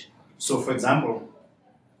removed. So, for example,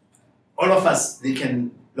 all of us, they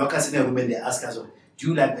can lock us in a room and they ask us, do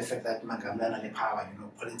you like the fact that Magamla has the power,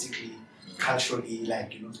 politically, culturally,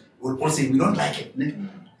 we'll all say we don't like it.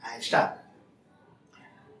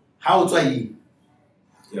 How do I?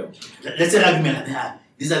 Yeah. Let's say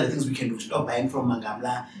these are the things we can do. Stop buying from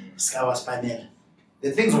Magamla, Skawas panel.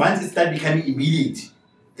 The things once it start becoming immediate,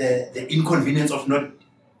 the inconvenience of not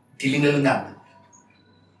dealing with Ngam,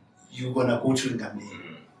 you're gonna go to Ngam.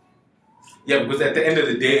 Yeah, because at the end of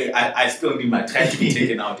the day, I still need my trash to be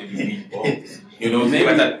taken out every week.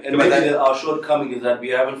 Maybe our shortcoming is that we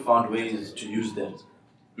haven't found ways to use them.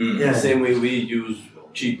 The same way we use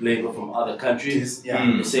cheap labor from other countries,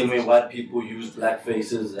 the same way white people use black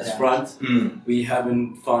faces as front, we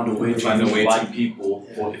haven't found a way to use white people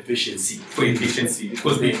for efficiency.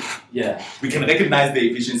 Because we can recognize the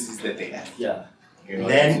efficiencies that they have. Yeah.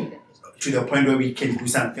 Then to the point where we can do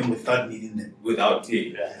something without needing them.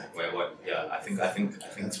 I think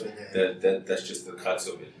that's just the crux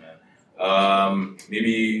of it, man.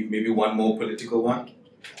 Maybe one more political one.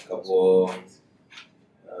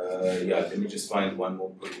 Let me just find one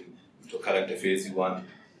more current affairs one.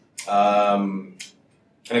 And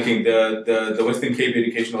I think the Western Cape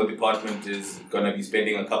Educational Department is going to be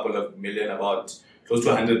spending a couple of million, about close to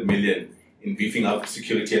 100 million, in beefing up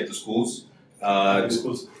security at the schools.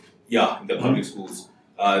 Yeah, in the public schools.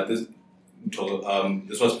 This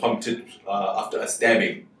was prompted after a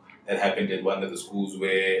stabbing that happened at one of the schools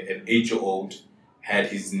where an 8-year-old had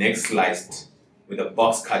his neck sliced with a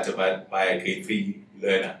box cutter by a grade 3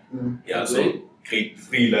 learner. Grade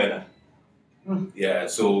 3 learner. Yeah,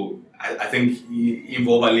 so I think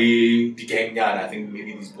invariably the gang, I think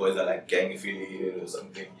maybe these boys are like gang affiliated or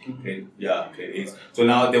something. Grade 8. So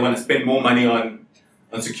now they want to spend more money on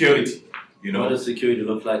security. What does security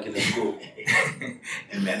look like in a school?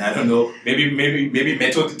 And man, I don't know. Maybe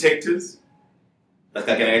metal detectors. Like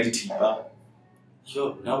I can add cheaper.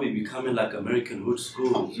 Sure. Now we're becoming like American hood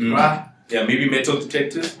schools. Yeah, maybe metal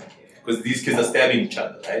detectors. Because these kids are stabbing each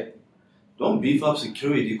other, right? Don't beef up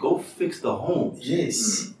security. Go fix the home.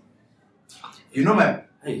 Yes.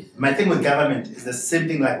 My thing with government is the same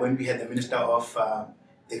thing like when we had the minister of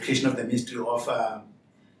the creation of the Ministry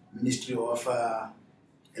of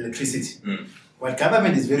Electricity. What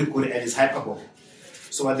government is very good at is hyperbole.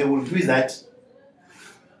 So what they will do is that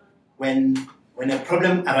when a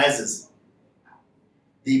problem arises,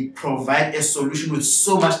 they provide a solution with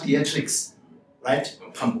so much theatrics, right?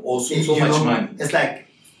 Pump also so much money. It's like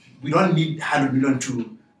we don't need 100 million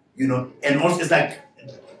to, and also it's like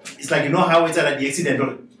how it's at the accident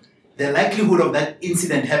or the likelihood of that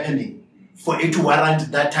incident happening for it to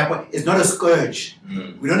warrant that type of. It's not a scourge.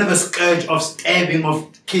 We don't have a scourge of stabbing of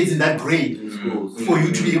kids in that grade for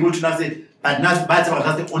you to be able to now say. But now, that's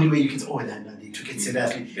the only way you can say, oh, no, they took it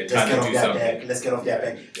seriously. Let's get off their back. Let's get off their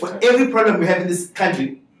back. For every problem we have in this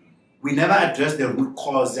country, we never address the root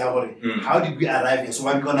cause. How did we arrive here? So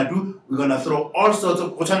what we're going to do, we're going to throw all sorts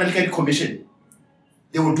of automatic commission.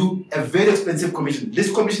 They will do a very expensive commission.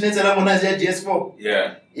 This commission is GS4.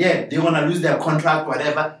 Yeah. Yeah, they want to lose their contract,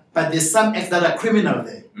 whatever. But there's some acts that are criminal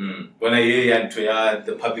there. When I hear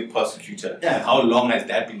the public prosecutor, how long has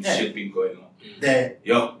that shit been going on?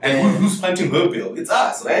 And who's fighting her bill? It's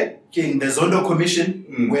us, right? King, the Zondo Commission,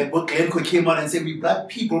 where Glencoe came out and said we black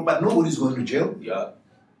people, but nobody's going to jail. Yeah.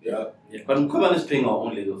 But Mkuban is paying our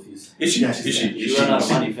own legal fees. Is she? She ran out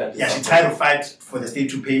of money. She tried to fight for the state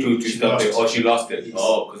to pay. She lost it. Yes.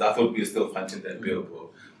 Oh, because I thought we were still fighting that bill, bro.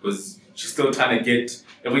 Because she's still trying to get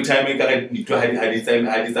every time we had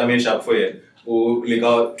this shop for you.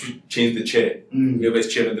 Or to change the chair. Whoever's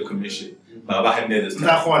chair in the commission.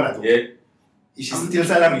 Yeah. Is she still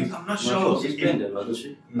salaried? I'm not sure. She's suspended, wasn't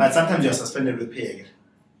she? But sometimes you're suspended with pay again.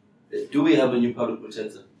 Do we have a new public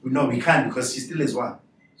protector? No, we can't because she still is one.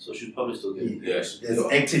 So she'd probably still get paid. Yes. There's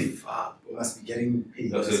active. You must be getting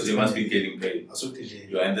paid. So she must be getting paid.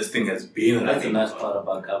 Yeah. And this thing has been. That's a nice part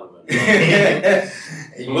about government.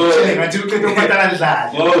 You're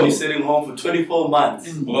You're sitting home for 24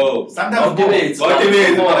 months. Whoa. Sometimes you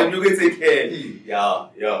can take care. Yeah.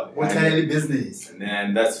 What's kind of business? And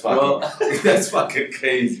then that's fucking, that's fucking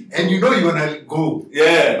crazy. And you know you're gonna go.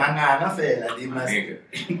 Yeah. My nigga.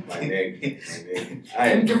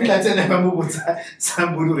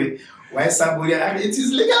 Somebody, why somebody? I mean, it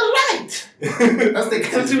is legal right. That's the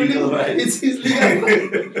country. It is legal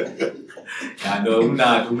right. No, I'm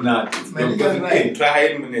not. It's my legal right. Try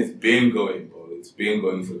hiding when it's been going, bro. It's been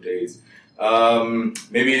going for days.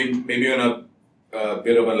 Maybe on a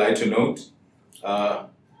bit of a lighter note.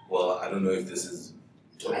 Well, I don't know if this is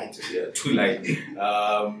too light.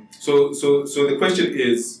 So the question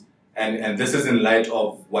is, and this is in light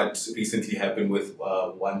of what recently happened with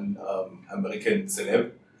one American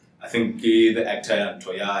celeb. I think the actor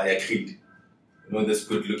Toya Creed. You know this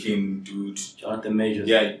good-looking dude. Jonathan Majors.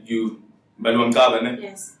 Yeah, you. Manuam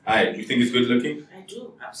Yes. Alright, you think he's good-looking? I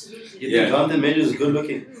do, absolutely. You think Jonathan Majors is good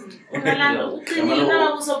looking? But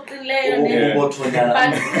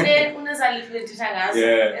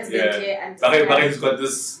he's got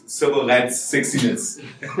this civil rights sexiness.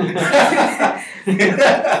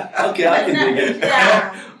 Okay, I can dig it.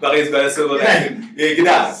 But he's got a civil rights.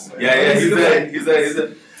 He's a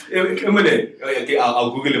okay,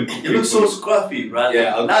 I'll Google him. He looks so scruffy, right?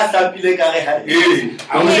 Yeah, I'll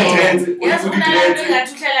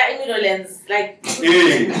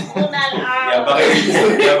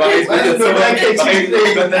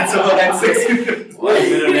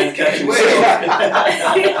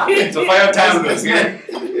So fire time goes, yeah.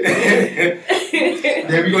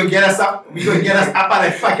 Then we gonna get us up. We gonna get us up at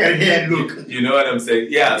the fucking here and look. You know what I'm saying?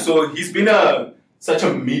 Yeah. So he's been such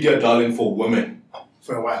a media darling for women.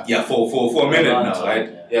 For a while. Yeah, for a minute now, right?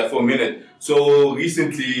 Yeah, for a minute. So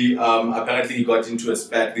recently, apparently he got into a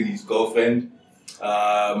spat with his girlfriend.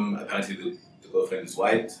 Apparently the girlfriend is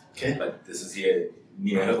white. Okay. But this is here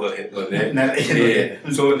near her or there. Yeah.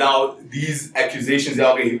 So now these accusations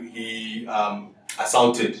that he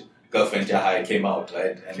assaulted girlfriend Jahai came out,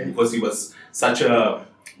 right? And because he was such a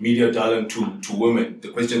media darling to women, the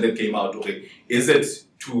question that came out, okay, is it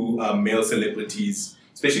to male celebrities,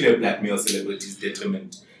 especially black male celebrities,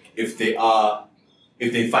 detriment if they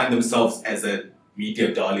find themselves as a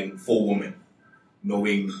media darling for women,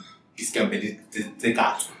 knowing this company they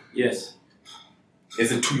got? Yes.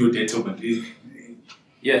 Is it to your detriment?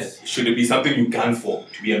 Yes. Should it be something you gun for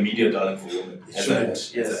to be a media darling for women? As a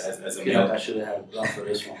male, I should have had a plan for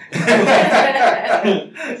this one.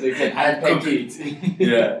 So you can hide it.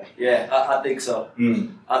 Yeah. I think so.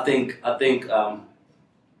 I think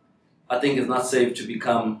it's not safe to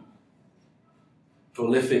become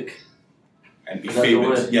prolific and be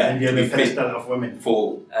famous. And be the pedestal of women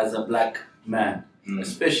as a black man,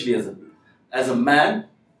 especially as a man,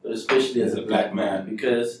 but especially as a black man,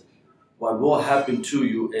 because what will happen to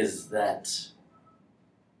you is that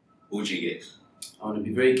I want to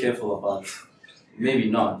be very careful about. Maybe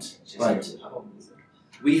not, but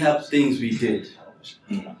we have things we did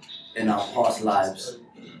in our past lives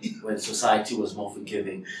when society was more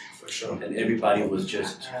forgiving. For sure. And everybody was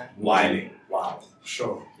just whining. Wow.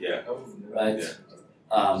 Sure. Yeah. Right?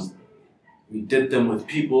 Yeah. We did them with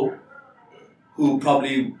people who would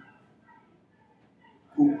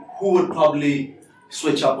probably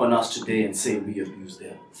switch up on us today and say we abused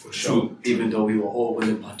them. For sure. Even though we were all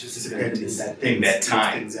willing participants in that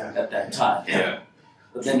time. At that time. Yeah.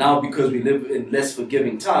 But then now, because we live in less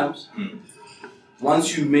forgiving times,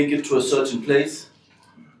 once you make it to a certain place,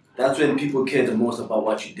 that's when people care the most about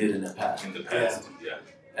what you did in the past. Yeah.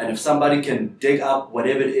 And if somebody can dig up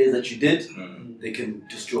whatever it is that you did, they can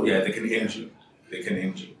destroy you. Yeah, they can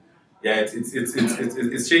end you. Yeah,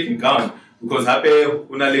 it's shaking down because hape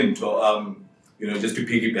unalimto. Just to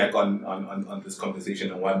piggyback on this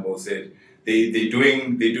conversation and what Mo said, they're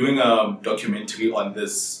doing a documentary on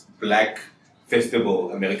this black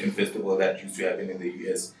festival, American festival that used to happen in the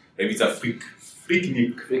US. Maybe it's a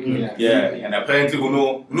Freaknik. Yeah, and apparently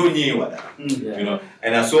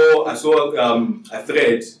And I saw a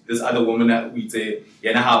thread. This other woman that we say,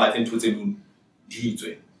 and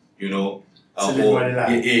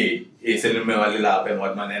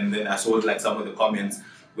whatnot. And then I saw like some of the comments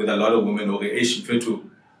with a lot of women or Asian fit.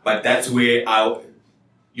 But that's where at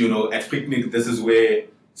Freaknik, this is where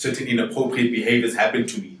certain inappropriate behaviors happened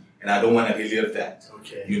to me. And I don't want to relive that.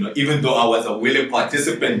 Okay. Even though I was a willing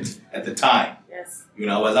participant at the time. Yes.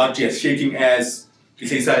 I was out here shaking ass, but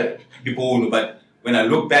when I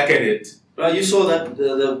look back at it. Right, you saw that,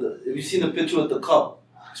 have you seen the picture with the cop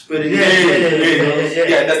spreading?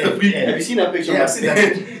 Yeah, that's the freak. Have you seen that picture? Yeah, I've seen that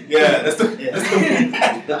picture. Yeah, that's the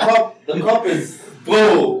the cop is,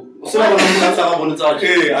 bro. so abanga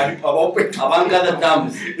the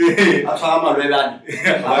dams. Atama Reban.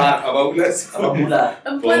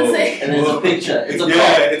 And there's a picture. It's a cop.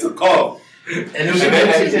 Yeah, it's a cop.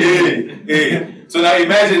 So now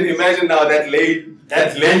imagine now that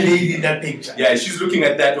lady in that picture. Yeah, she's looking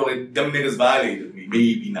at that. Or them niggas violated me.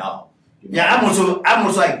 Maybe now. Yeah, I'm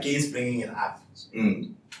also against bringing it up.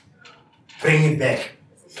 Bring it back.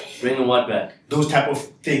 Bringing what back? Those type of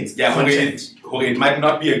things. Yeah, it might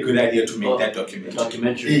not be a good idea to make that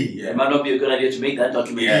documentary. Yeah. It might not be a good idea to make that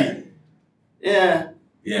documentary. Yeah.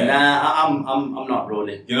 Nah, I'm not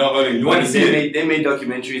rolling. You're not rolling. You want to see it? They made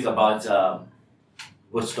documentaries about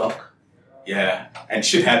Woodstock. Yeah, and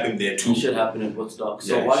shit happened there too. Shit happened in Woodstock.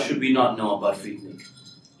 So why should we not know about Freaknik?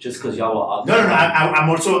 Just because y'all were out there? No. I'm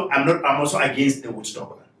also against the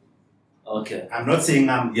Woodstock. Okay. I'm not saying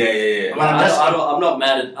I'm. Yeah. I'm not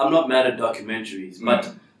mad at documentaries,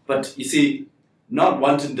 but you see, not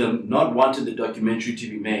wanting the documentary to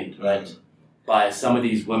be made, right, by some of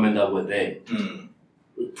these women that were there,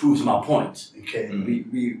 it proves my point. Okay.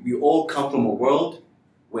 We all come from a world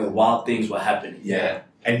where wild things were happening. Yeah.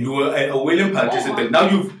 And you were a willing participant. Now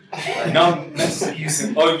you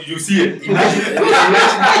see it. Imagine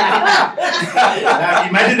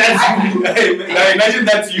that's you. Now imagine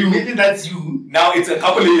that's you. Imagine that's you. Now it's a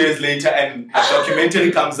couple of years later, and a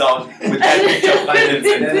documentary comes out with that picture of London. And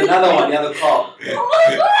then another one, the other cop.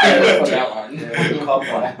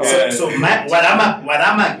 So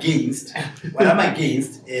what I'm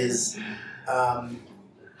against is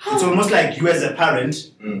it's almost like you as a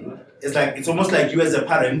parent. It's almost like you as a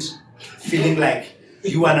parent feeling like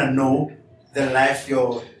you wanna know the life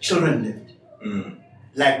your children lived.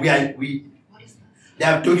 Like there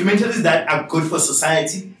are documentaries that are good for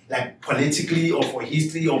society, like politically or for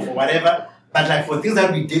history or for whatever. But like for things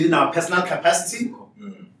that we did in our personal capacity,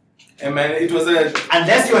 and man, it was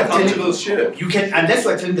unless you are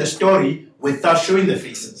telling the story without showing the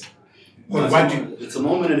faces. It's a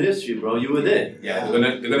moment in history, bro. You were there. Yeah,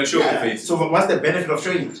 they're gonna show the faces. So what's the benefit of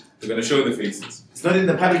showing it? They're gonna show the faces. It's not in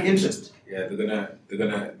the public interest. Yeah, they're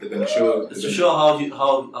gonna show. It's to show how the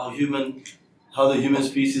human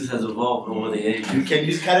species has evolved over the ages. You can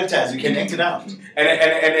use characters. You can act it out.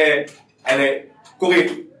 And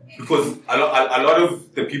because a lot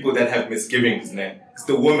of the people that have misgivings, it's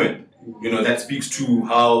the woman. That speaks to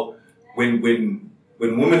how when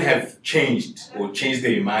women have changed or changed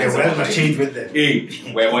their minds, they will change with them.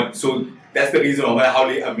 So that's the reason why how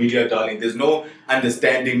they are media darling. There's no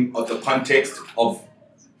understanding of the context of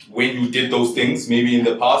when you did those things, maybe in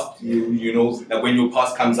the past, that when your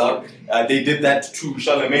past comes out, they did that to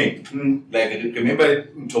Charlemagne. Like, remember,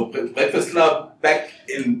 Breakfast Club back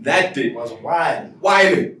in that day. It was wild.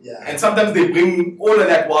 Yeah. And sometimes they bring all of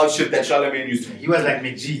that wild shit that Charlemagne used to. He was like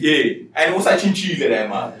McG. Yeah. And also chinchilla there,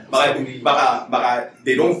 man. But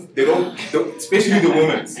they don't, especially the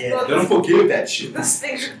women, they don't forgive that shit. This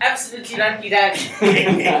thing should absolutely not be done.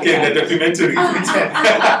 Okay, the documentary.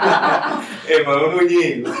 Hey, man,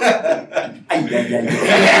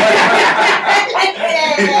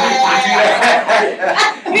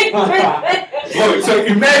 Bro, so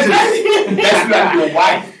imagine that's like your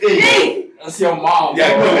wife. Hey, that's your mom.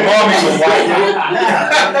 Yeah, no, mom is your wife.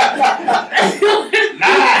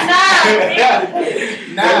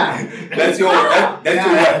 Nah. That's your wife.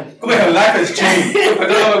 Come on, her life has changed. I don't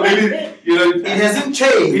know, maybe, you know. It hasn't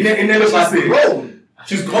changed.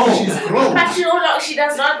 She's grown. She's grown. But you know, she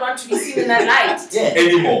does not want to be seen in that light.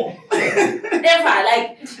 Anymore. Never.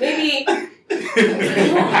 Like, maybe...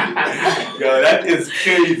 Yo, that is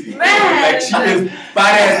crazy. Man. Like, she is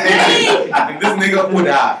badass nigga. And this nigga put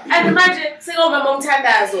her. And imagine, say, oh, my mom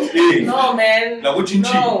tandazo. Yeah. No, man. Like, what you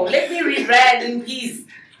No, let me rebrand in peace.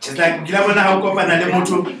 It's like, Let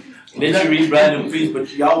you rebrand and please, but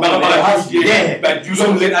y'all want but you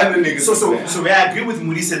don't let other niggas. So I agree with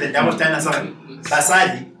Maurice that double standards on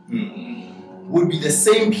Basadi would be the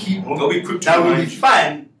same people that would be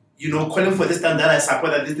fine, you know, calling for this standard. I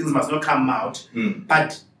support that these things must not come out,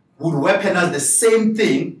 but would weaponize the same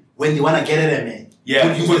thing when they want to get at a man. Yeah,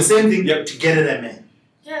 would use the same thing to get at a man.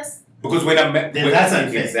 Yes. Because when I'm then that's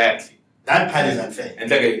unfair. Exactly. That part is unfair. And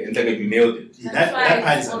like you nailed it. Yeah, that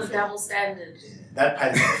part is on the unfair. double standard. Yeah, that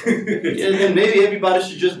part is unfair. Yeah, then maybe everybody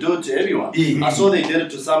should just do it to everyone. Yeah. I saw they did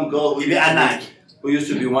it to some girl who used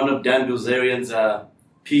to be one of Dan Bilzerian's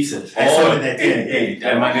pieces. I saw that.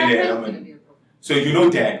 Dan. So you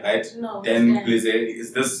know Dan, right? No. Dan Bilzerian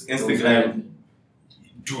is this Instagram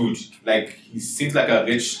dude. Like, he seems like a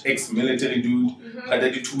rich ex-military dude.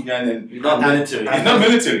 And He's not military. He's not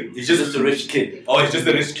military. He's just a rich kid. Oh, he's just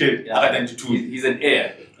a rich kid. Yeah. He's an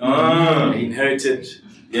heir. He inherited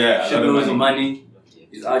shitloads of money.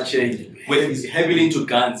 He's out here. He's heavily into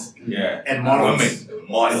guns. Yeah. And models.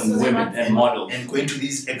 Women and models. And going to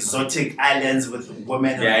these exotic islands with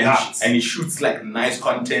women and yachts. And he shoots like nice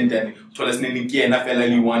content and told us with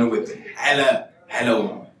hello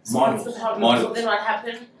Models. So then what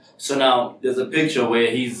happened? So now there's a picture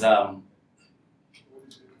where he's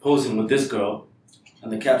posing with this girl,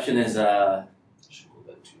 and the caption is why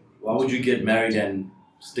would you get married and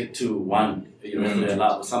stick to one for your rest of your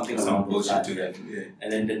life or something along those lines.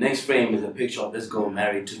 And then the next frame is a picture of this girl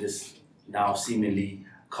married to this now seemingly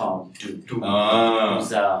calm dude who's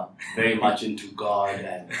very much into God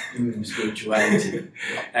and spirituality.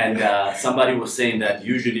 And somebody was saying that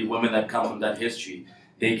usually women that come from that history,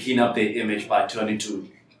 they clean up their image by turning to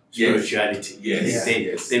spirituality.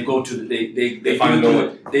 They go to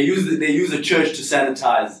they use the church to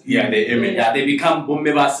sanitize their image. Yeah, they become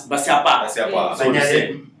basiapa. So to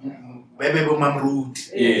say. To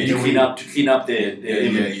clean up their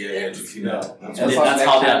image. To clean up. And that's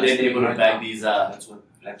how they're able to bag these. That's what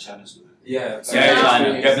Black China's doing.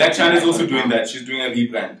 Black China is also doing that. She's doing a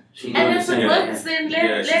rebrand. And if it works, then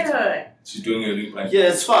let her. She's doing a rebrand. Yeah,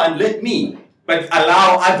 it's fine. Let me. But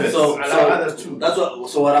allow others. Allow others too. That's what.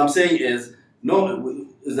 So what I'm saying is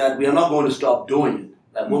that we are not going to stop doing it.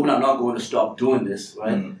 Like women are not going to stop doing this,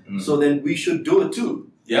 right? So then we should do it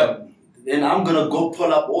too. Yep. Then I'm gonna go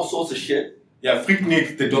pull up all sorts of shit. Yeah,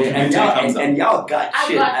 Freaknik, the documentary comes up. And y'all got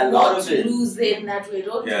shit. I a lot got of it. lose in that way.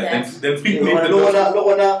 Don't do Then that. Freaknik,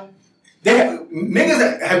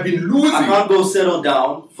 niggas have been losing. I can't go settle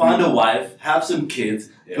down, find a wife, have some kids,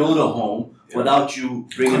 build a home without you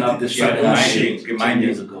bringing up this shit that I did 10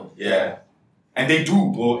 years ago. Yeah. And they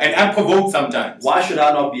do, bro. And I'm provoked sometimes. Why should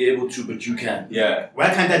I not be able to, but you can? Yeah.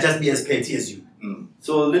 Why can't I just be as petty as you?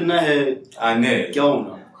 So, Lina,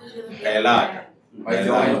 But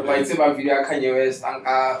it's about video Kanye West and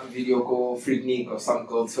video go Freaknik of some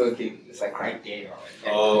girl twerking. It's like right there.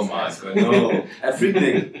 Oh my god, no. At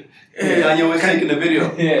Freaknik. Yeah, you were taking the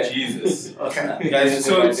video. Yeah. Jesus. Okay. Guys,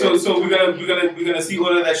 so we're gonna see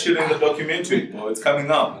all of that shit in the documentary, bro. It's coming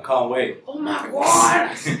out. I can't wait. Oh my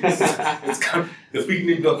god! The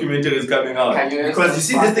Freaknik documentary is coming out. Because you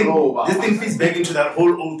see, this thing fits back into that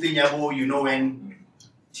whole old thing, you know, when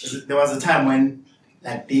there was a time when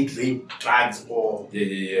like they trade drugs or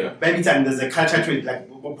baby time there's a culture trade like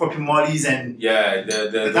poppy mollies and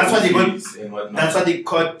that's what they got. That's what they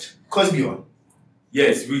caught Cosby on.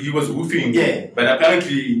 Yes, he was roofing. Yeah. But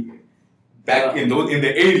apparently back in the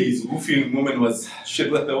 80s, roofing woman was shit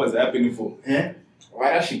what that was happening for. Yeah.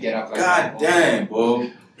 Why does she get up like that? God damn, bro.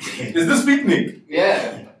 Is this Freaknik?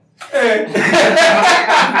 Yeah. Hey.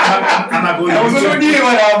 I'm not going I was already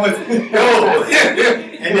what I was.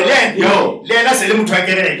 And then let's let him try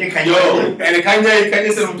get it. And the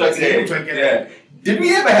Kanye said yeah. Did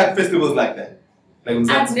we ever have festivals like that? Like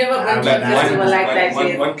I've never been to a festival like that.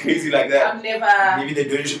 One crazy like that. I've never. Maybe the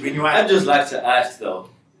Dojo should bring you I'd out. just like to ask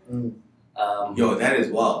though. That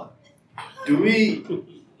is wild. Do we?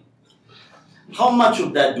 How much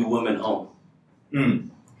of that do women own?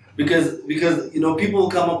 Because people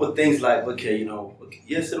come up with things like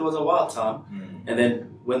yes, it was a wild time, and then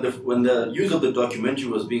when the use of the documentary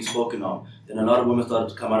was being spoken of, then a lot of women started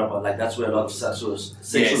to come out about like that's where a lot of sexual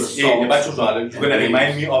assault. You're gonna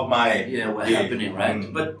remind me of my happening, right?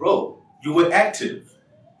 But bro, You were active.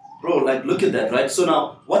 Bro, like, look at that, right? So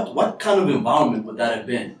now, what kind of environment would that have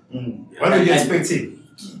been? What were you expecting?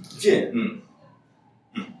 Yeah.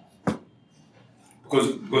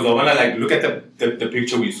 Because I wanna like look at the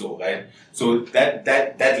picture we saw, right? So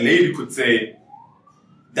that lady could say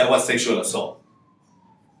that was sexual assault.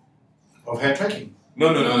 Of her tracking?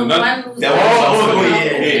 No, No, not one who's that like- was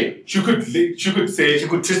yeah. She could say She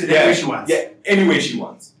could twist it any way she wants. Yeah, any way she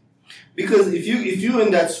wants. Because if you're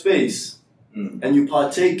in that space and you're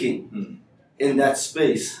partaking in that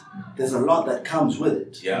space, there's a lot that comes with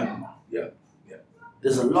it. Yeah.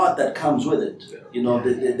 There's a lot that comes with it. Yeah. You know,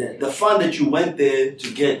 the fun that you went there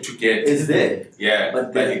to get is there. Yeah.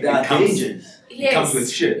 But there it are comes, dangers. It comes with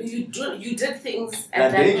shit. You did things There are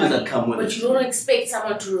at that dangers point, that come with but it. you don't expect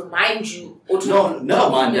someone to remind you or to No, man.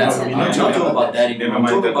 document I'm it. not talking about that anymore. Never I'm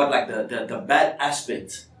mind talking that. about like the bad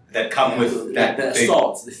aspects. That come with that the thing.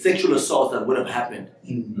 assaults, the sexual assaults that would have happened.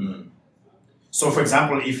 So, for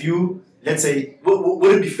example, if you, let's say,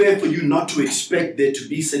 Would it be fair for you not to expect there to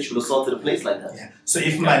be sexual assault at a place like that? yeah. So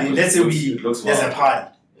if let's say it looks there's a wild. party.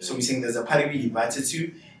 So we're saying there's a party we invited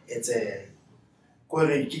to. It's a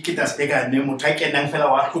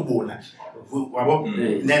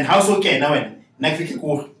then how's okay now when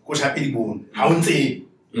go happy bone. How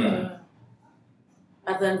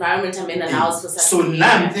But the environment I'm in allows for such So behavior.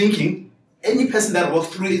 now I'm thinking, any person that walks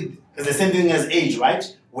through it is the same thing as age, right?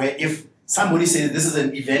 Where if somebody says this is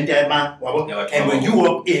an event, and when you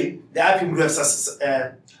walk in, there are people who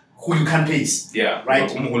have who you can place. Yeah. Right.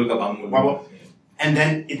 And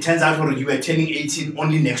then it turns out you were turning 18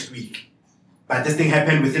 only next week. But this thing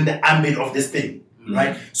happened within the ambit of this thing,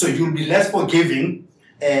 right? So you'll be less forgiving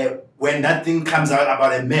when that thing comes out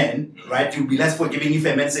about a man, right? You'll be less forgiving if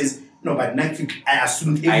a man says, no, but next week I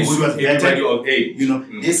assumed everybody was everybody vetted. of age. You know,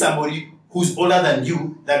 there's somebody who's older than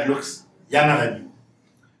you that looks younger than you.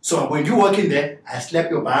 So when you walk in there, I slap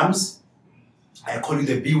your bums, I call you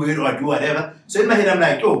the B word or I do whatever. So in my head, I'm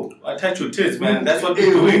like, oh, I touch your tits, man. That's what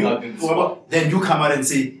we're doing out in this spot. Then you come out and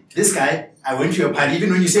say, this guy, I went to a party. Even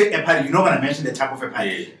when you say a party, you're not going to mention the type of a party.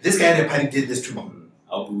 Yeah. This guy at a party did this to me.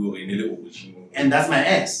 And that's my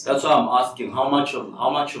ass. That's why I'm asking how much of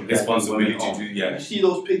that Responsibility is going on. to, yeah. You see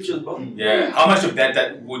those pictures, bro? Yeah. How much of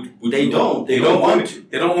that would They you don't. know? They don't want to.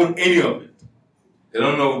 They don't own any of it. They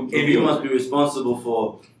don't know any You of must it. be responsible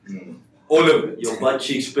for All of it. your butt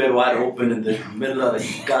cheeks spread wide open in the middle of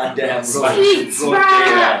the goddamn road. Streets, Road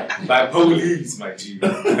bruh. there. By police, my G. Is it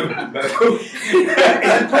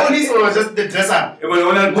police or just the dress up?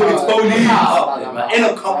 When I put it's police. In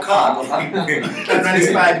a cop car. That's not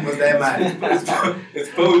inspired, was that man. It's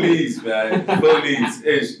police, man. Police.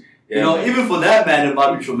 Ish. Yeah, You know, man. even for that man, it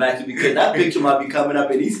might be traumatic because that picture might be coming up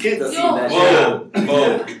and these kids are seeing that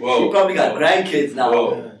shit. Whoa. He probably got grandkids now.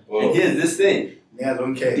 Whoa. And here's this thing. Yeah, I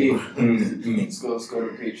don't care. Let's go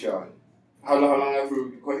to Patreon. How long have we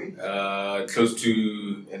been recording? Close to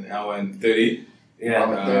an hour and 30.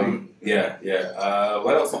 Yeah. Yeah.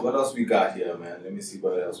 What else we got here, man? Let me see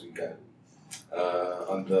what else we got.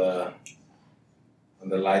 On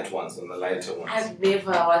the lighter ones. I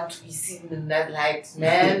never want to be seen in that light,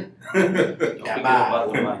 man. Hey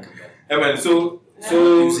man, so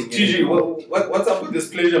TG, what's up with this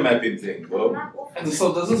pleasure mapping thing, bro? And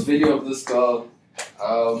so there's this video of this girl.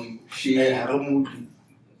 She. I don't move.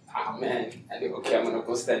 Ah man. Okay, I'm gonna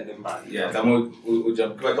go stand in man. Yeah, we'll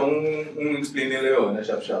jump. But don't explain it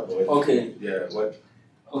later, sharp. Okay. Yeah, what?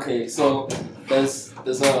 Okay, so there's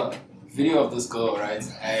a video of this girl, right?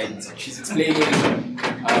 And she's explaining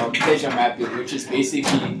pleasure mapping, which is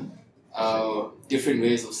basically different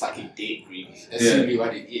ways of sucking dick, really. That's really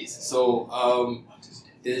what it is. So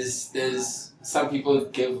there's some people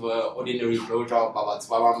give ordinary blowjob,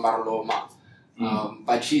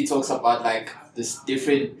 but she talks about like this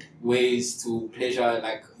different ways to pleasure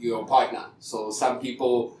like your partner. So some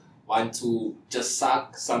people want to just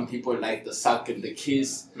suck, some people like the suck and the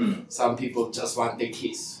kiss, some people just want the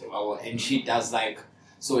kiss. And she does like,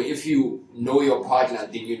 so if you know your partner,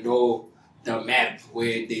 then you know the map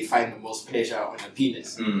where they find the most pleasure on a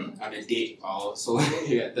penis on a date. So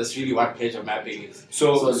yeah, that's really what pleasure mapping is.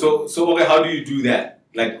 So okay, how do you do that?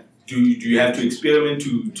 Like, do you have to experiment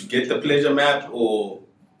to get the pleasure map, or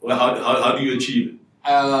how do you achieve it?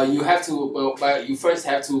 You have to. But you first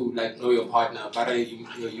have to like know your partner. But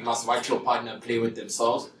you must watch your partner play with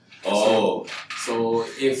themselves. Oh. So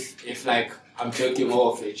if like I'm jerking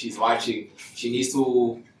off and she's watching, she needs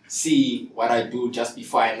to see what I do just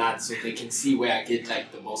before I nut, so they can see where I get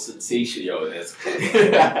like the most sensation. Yo, that's cool.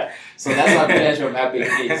 So that's what pleasure mapping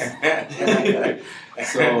is.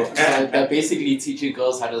 So they're basically teaching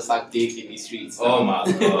girls how to suck dick in the streets. Oh my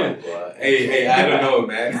god, boy. Hey, I don't know,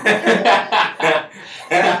 man.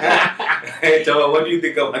 Hey, Thabo, what do you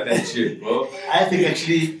think about that shit, bro? I think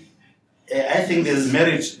actually,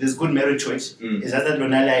 there's good marriage choice. Is that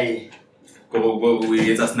like,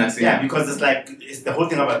 yeah, because it's the whole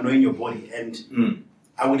thing about knowing your body, and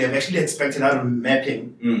I would have actually expected out of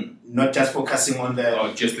mapping, not just focusing on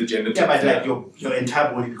the just the gender. Yeah, but like your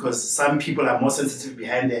entire body, because some people are more sensitive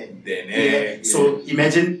behind the neck. So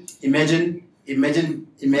imagine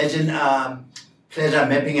pleasure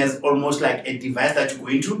mapping as almost like a device that you go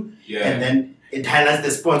into, and then it highlights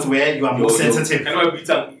the spots where you are more sensitive.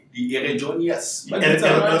 The erogenous.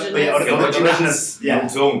 Yeah.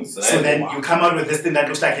 Zones. Right? So then you come out with this thing that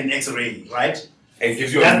looks like an X-ray, right? It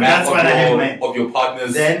gives you a map of your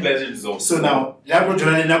partner's pleasure zone. So now,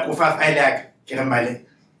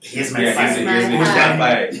 here's my five.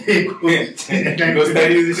 Go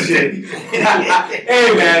study this shit.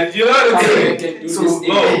 Hey man, you know what I'm saying? So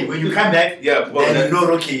when you come back, then you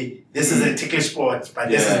know, okay, this is a ticklish sport, but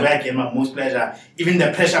this is where I get my most pleasure. Even the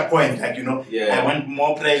pressure point, like, you know, I want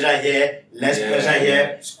more pleasure here, less pressure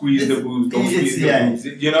here. Squeeze the boobs, don't squeeze the boobs.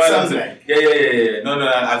 You know what I'm saying? Yeah. No,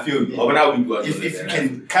 I feel you. If you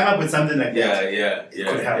can come up with something like that, it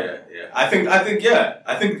could help. I think I believe,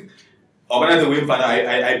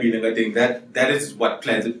 I think that is what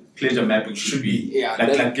pleasure mapping should be. Yeah,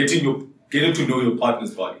 like getting to know your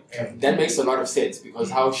partner's body. That makes a lot of sense, because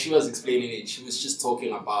how she was explaining it, she was just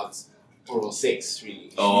talking about oral sex, really.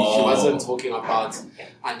 She wasn't talking about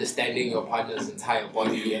understanding your partner's entire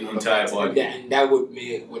body and that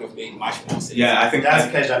would have made much more sense. Yeah, I think that's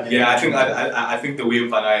pleasure. Yeah, I think the way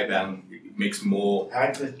Mfana makes more.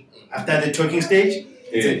 After the talking stage,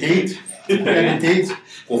 it's a date.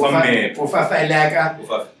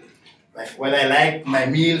 Well, I like my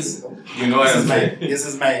meals. You know what I'm saying? This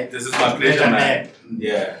is my pleasure map.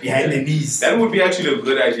 Yeah. Behind the knees. That would be actually a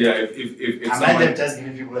good idea if I might have just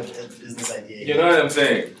given people a business idea. You know what I'm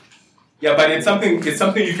saying? Yeah, but it's something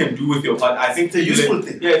you can do with your partner. I think it's a useful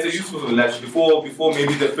thing. Yeah, it's a useful thing. Like before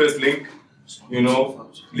maybe the first link, you know,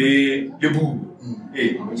 le boo.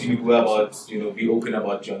 Hey, maybe go about, you know, be open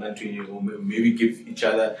about your country, you know, maybe give each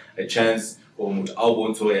other a chance and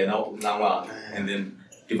then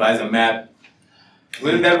devise a map.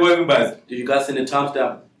 Wasn't that working, Buzz? Did you guys send the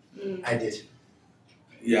timestamp? I did.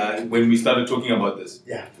 Yeah, when we started talking about this.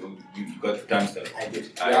 Yeah. You got the timestamp. I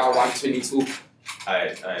did. Yeah, 122.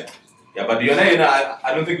 Alright. Yeah, but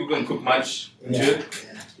I don't think we can cook much into it.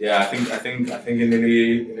 Yeah, I think in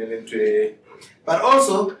the but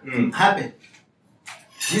also happen.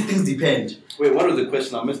 These things depend. Wait, what was the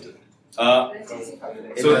question? I missed it.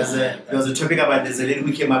 There was a topic about this. A lady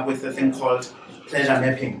we came up with a thing called pleasure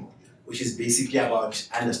mapping, which is basically about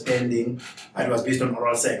understanding, but it was based on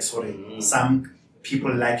oral sex. Some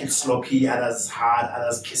people like it sloppy, others hard,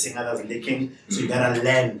 others kissing, others licking. So you gotta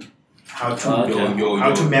learn how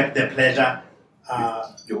to map the pleasure.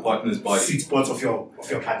 Your partner's body. Sweet spots of your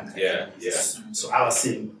partner. Yeah. So I was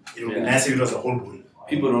saying it would be nice if it was a whole body.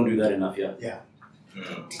 People don't do that enough, yeah. Yeah.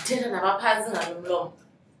 That's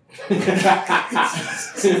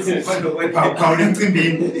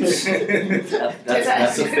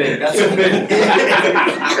a fair.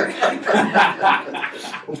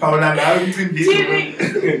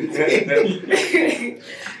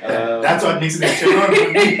 That's what makes it a channel.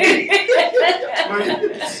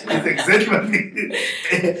 It's exactly what makes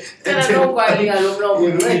it. What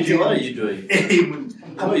are you doing?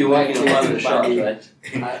 How are you working on one of the shots,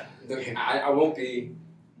 right? I won't be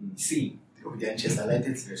seen. I like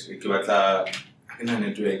it.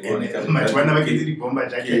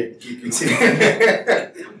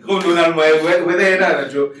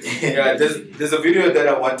 There's a video that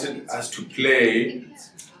I wanted us to play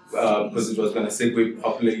because it was going to segue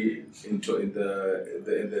properly into in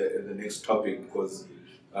the next topic, because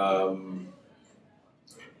I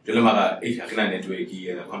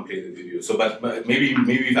can't play the video. So, but maybe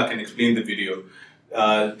if I can explain the video.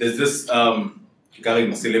 There's this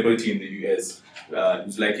celebrity in the US.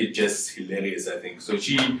 It's like it's just hilarious, I think. So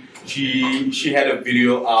she had a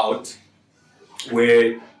video out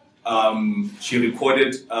where she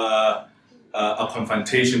recorded a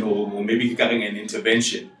confrontation or maybe an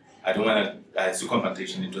intervention. I don't want to say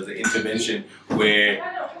confrontation. It was an intervention where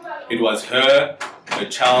it was her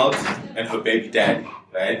child, and her baby daddy,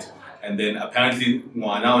 right? And then apparently,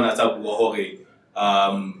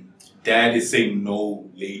 dad is saying no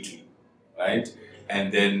lately, right?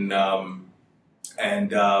 And then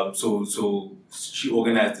And so she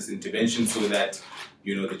organized this intervention so that,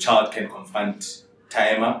 the child can confront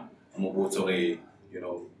Timer.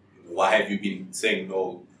 Why have you been saying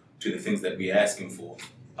no to the things that we're asking for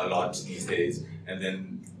a lot these days? And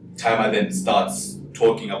then Timer then starts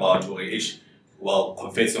talking about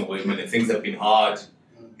confessing the things have been hard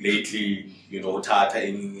lately,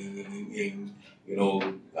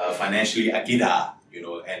 financially akida,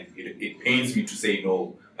 and it pains me to say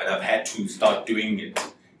no, but I've had to start doing it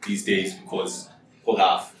these days because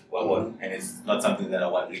and it's not something that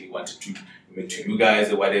I really wanted to admit to you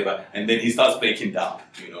guys or whatever. And then he starts breaking down,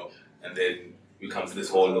 and then becomes this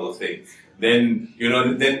whole little thing. Then,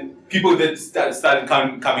 then people that started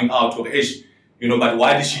coming out of but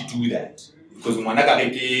why did she do that? Because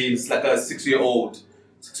it's like a 6-year-old,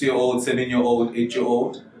 7-year-old,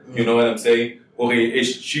 8-year-old, you know what I'm saying? Okay,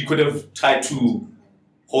 she could have tried to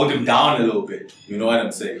hold him down a little bit, you know what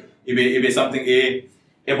I'm saying? It be something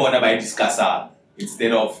by discuss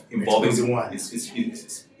instead of involving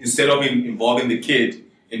the kid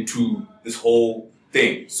into this whole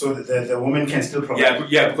thing. So the woman can still provide.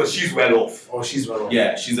 Yeah, because she's well off. Oh, she's well off.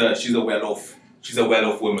 Yeah, she's a well off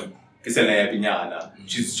woman. She's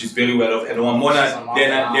very well off, and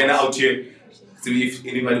they're out here. So if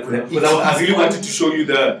anybody could have, because I really wanted to show you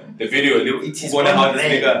the video. It is how this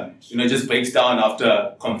nigga, just breaks down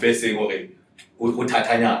after confessing these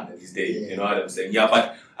days. You know what I'm saying? Yeah,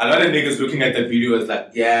 but a lot of niggas looking at that video is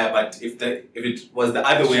like, yeah, but if it was the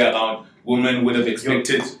other way around, women would have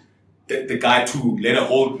expected the guy to let her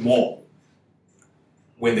hold more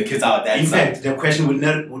when the kids are at that In side. fact, the question would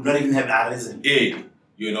not even have arisen.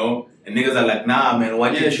 And niggas are like, nah, man, why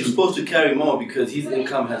Yeah, she's supposed to carry more because his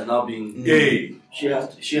income has now been. She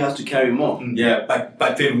has to carry more. Yeah,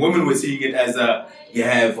 but then women were seeing it as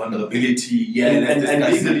vulnerability. And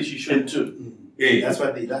legally she should too. That's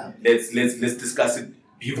what they done. Let's discuss it.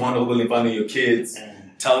 Be vulnerable in front of your kids.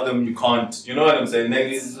 Tell them you can't. You know what I'm saying?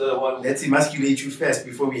 Let's emasculate you first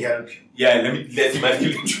before we help you. Yeah, let's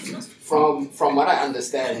emasculate you first. From what I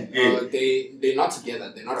understand, they're not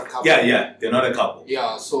together. They're not a couple. Yeah, they're not a couple.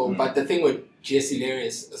 Yeah, so but the thing with Jessie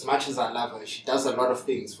Larius, as much as I love her, she does a lot of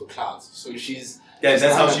things for clout. So that's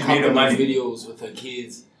how she made her money. Videos with her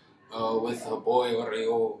kids, with her boy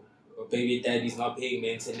or baby daddy's not paying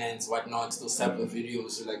maintenance, whatnot. Those type of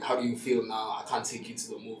videos. So like, how do you feel now? I can't take you to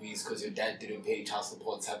the movies because your dad didn't pay child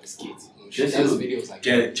support. Type of kids. She does videos like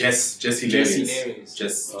Jessie Larius.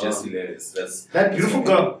 Jessie Larius. That's that beautiful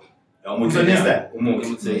girl. Yeah,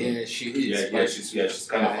 she is. Yeah, she's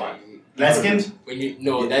kind of fun. Light skinned?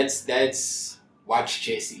 That's Watch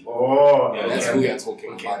Jessie. Oh, yeah, that's who we are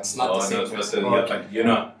talking about. It's not the same person.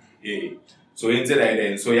 So into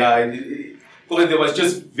that, so there was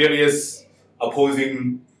just various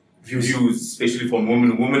opposing views, especially from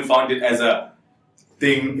women. Women found it as a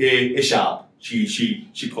thing, a sharp.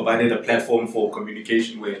 She provided a platform for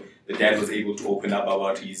communication where the dad was able to open up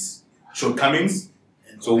about his shortcomings.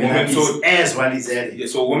 So women saw it as while he's at it. Yeah,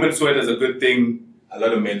 so women saw it as a good thing. A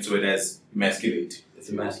lot of men saw it as emasculate. It's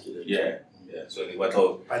emasculate. Yeah. So they were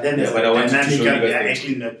told. But then but I wanted to show you guys they're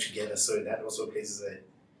actually not together, so that also places a.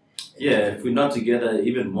 Yeah, if we're not together,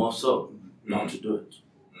 even more so not to do it.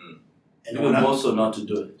 And even more so not to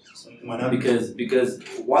do it. Because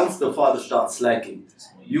once the father starts slacking,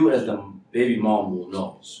 you as the baby mom will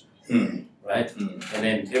know. Right? And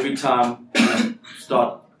then every time you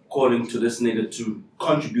start calling to this nigga to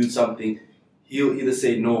contribute something, he'll either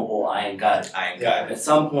say no or I ain't got it. At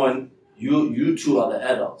some point, you two are the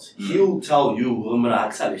adults. He'll tell you, and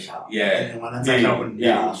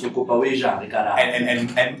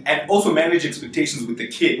also manage expectations with the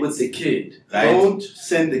kid. Right? Don't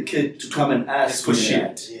send the kid to come and ask for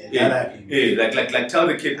shit. Like tell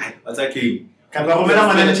the kid, what's that kid?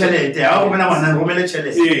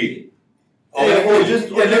 Or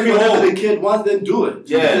just let me hold the kid once, then do it.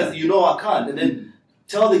 Yeah. Because I can't. And then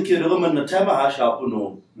tell the kid,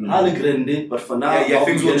 but for now,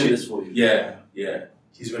 things will change this for you. Yeah.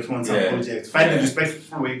 He's working on some projects. Find a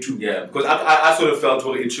respectful way too. Yeah, because I sort of felt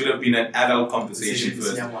it should have been an adult conversation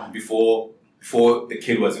first before the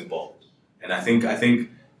kid was involved. And I think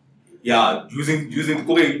using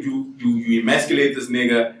you emasculate this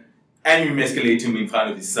nigga and you emasculate him in front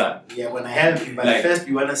of his son. Yeah, when I help you, but first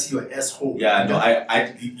you wanna see your asshole. Yeah, no,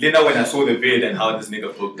 later when I saw the vid and how this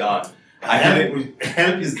nigga broke down,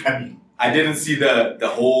 help is coming. I didn't see the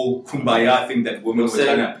whole kumbaya thing that women were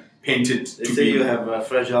trying to paint it to be. They say you have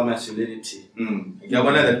fragile masculinity. Yeah,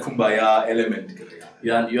 one of that kumbaya element.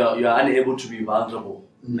 You are unable to be vulnerable.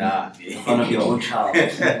 Nah. In front of your own child.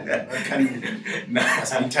 Nah.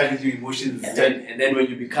 Sometimes your emotions. And then when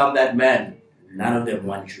you become that man, none of them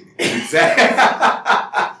want you. Exactly.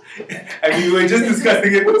 And we were just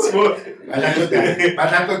discussing it before. You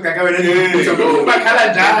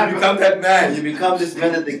become that man. You become this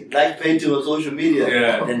man that they like painting on social media.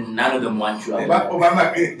 Yeah. Then none of them want you.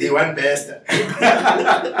 Obama, they want best.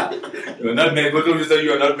 You're not many. Go to say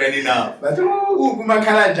you are not many now. But Go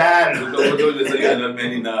to say you are not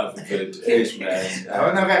many now. But age, man. I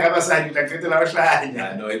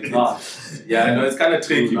know it. Yeah, I know it's kind of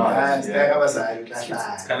tricky, man.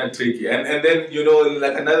 It's kind of tricky. And then, you know,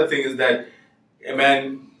 like another thing is that,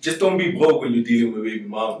 man, just don't be broke when you're dealing with baby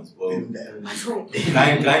mamas, bro.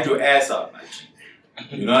 grind your ass out, man.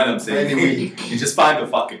 You know what I'm saying? You just find a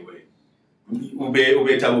fucking way.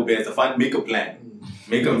 Ube Thabo Bester, make a plan.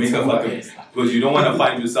 Make a fucking, because you don't want to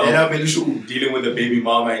find yourself dealing with a baby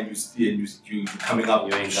mama and you coming up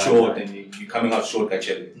short and you coming out short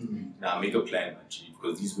actually. Now make a plan, man,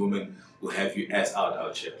 because these women will have you ass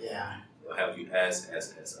out here. Yeah. They'll have you ass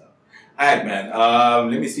out. Alright, man.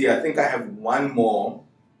 Let me see. I think I have one more.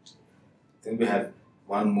 I think we have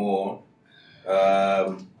one more.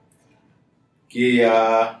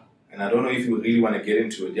 Yeah, and I don't know if you really want to get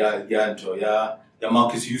into it. Yeah,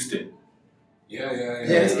 Marcus Houston. Yeah,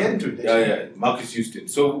 let's get into it. Yeah, Marcus Houston.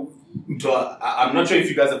 So I'm not sure if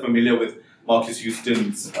you guys are familiar with Marcus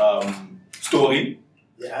Houston's story.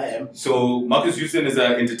 Yeah, I am. So Marcus Houston is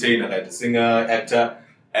an entertainer, right? A singer, actor,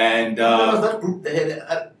 and was that group they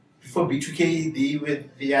had before B2K?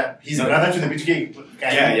 His brother to the B2K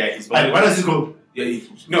guy. Yeah, he's brother. What was his group? Yeah,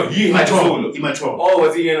 he had solo. Immature. Oh,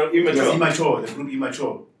 was he Immature? It was Immature. The group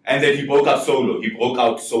Immature. And then he broke out solo.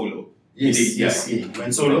 Yes, he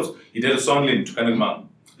went solo. He did a song in Tukanagma.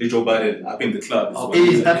 Joe Biden up in the club.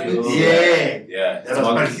 Yeah. That's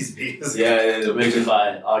one of his biggest. Yeah, written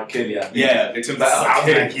by R. Kelly. Yeah, written by R.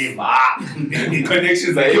 Kelly.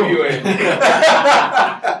 Connections are everywhere.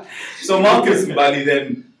 So Marcus Mbali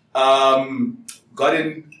then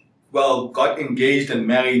got engaged and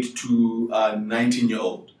married to a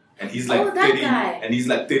 19-year-old, and he's like 30, and he's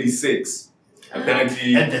like 36.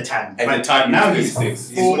 Apparently, at the time. Now he's 36.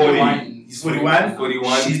 He's 41. He's 41.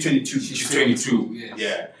 41. She's 22. She's 22.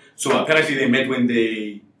 Yeah. So apparently they met when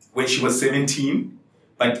she was 17,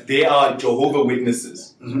 but they are Jehovah's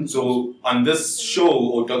Witnesses. Mm-hmm. So on this show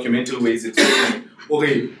or documentary ways, it's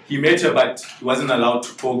okay, he met her, but he wasn't allowed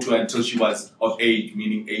to talk to her until she was of age,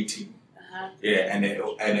 meaning 18. Yeah, and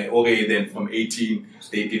then from 18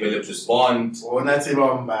 they developed this bond.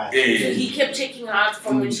 He kept checking her out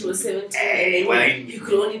from when she was 17, and then you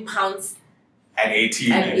could only pounce at 18.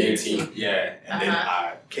 Yeah,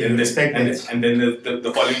 and then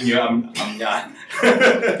the following year I'm young.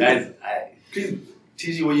 Guys, please,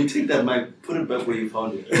 TG, when you take that mic, put it back where you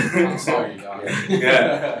found it. I'm sorry, dog.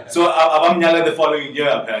 Yeah. So I'm Nyala the following year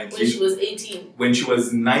apparently. When she was 18. When she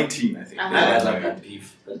was 19, I think. They had like that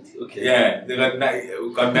beef. Okay. Yeah, they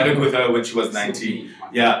got married with her when she was 19.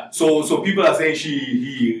 Yeah. So people are saying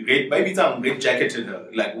he maybe some red jacketed her,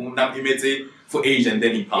 like for age, and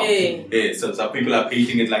then he pounced. Yeah. So people are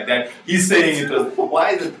painting it like that. He's saying it was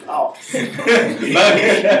why is it pounce? to make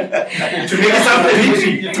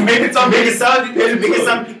it sound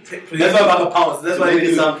that's why about a pounce. That's why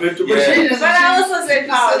it sound good to But I also said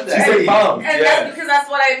pounds. She said pounds. And that's because that's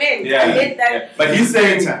what I meant. Yeah. I meant that. Yeah. But he's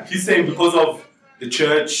saying because of the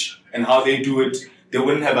church and how they do it, they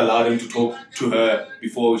wouldn't have allowed him to talk to her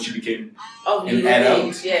before she became an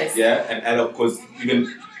adult. Yes. Yeah, an adult, because even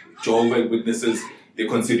Jehovah's Witnesses, they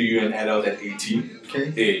consider you an adult at 18.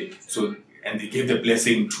 Okay. So, and they give the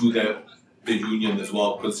blessing to the union as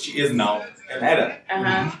well, because she is now an adult.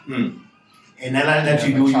 An adult that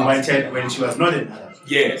you wanted when she was not an adult.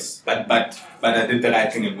 Yes, but I did the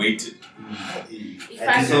right thing and waited.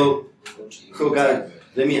 So guys,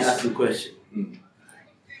 let me ask you a question.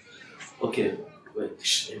 Okay, wait.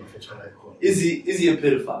 Is he a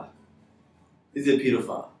pedophile? Is he a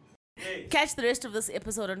pedophile? Catch the rest of this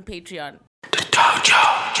episode on Patreon.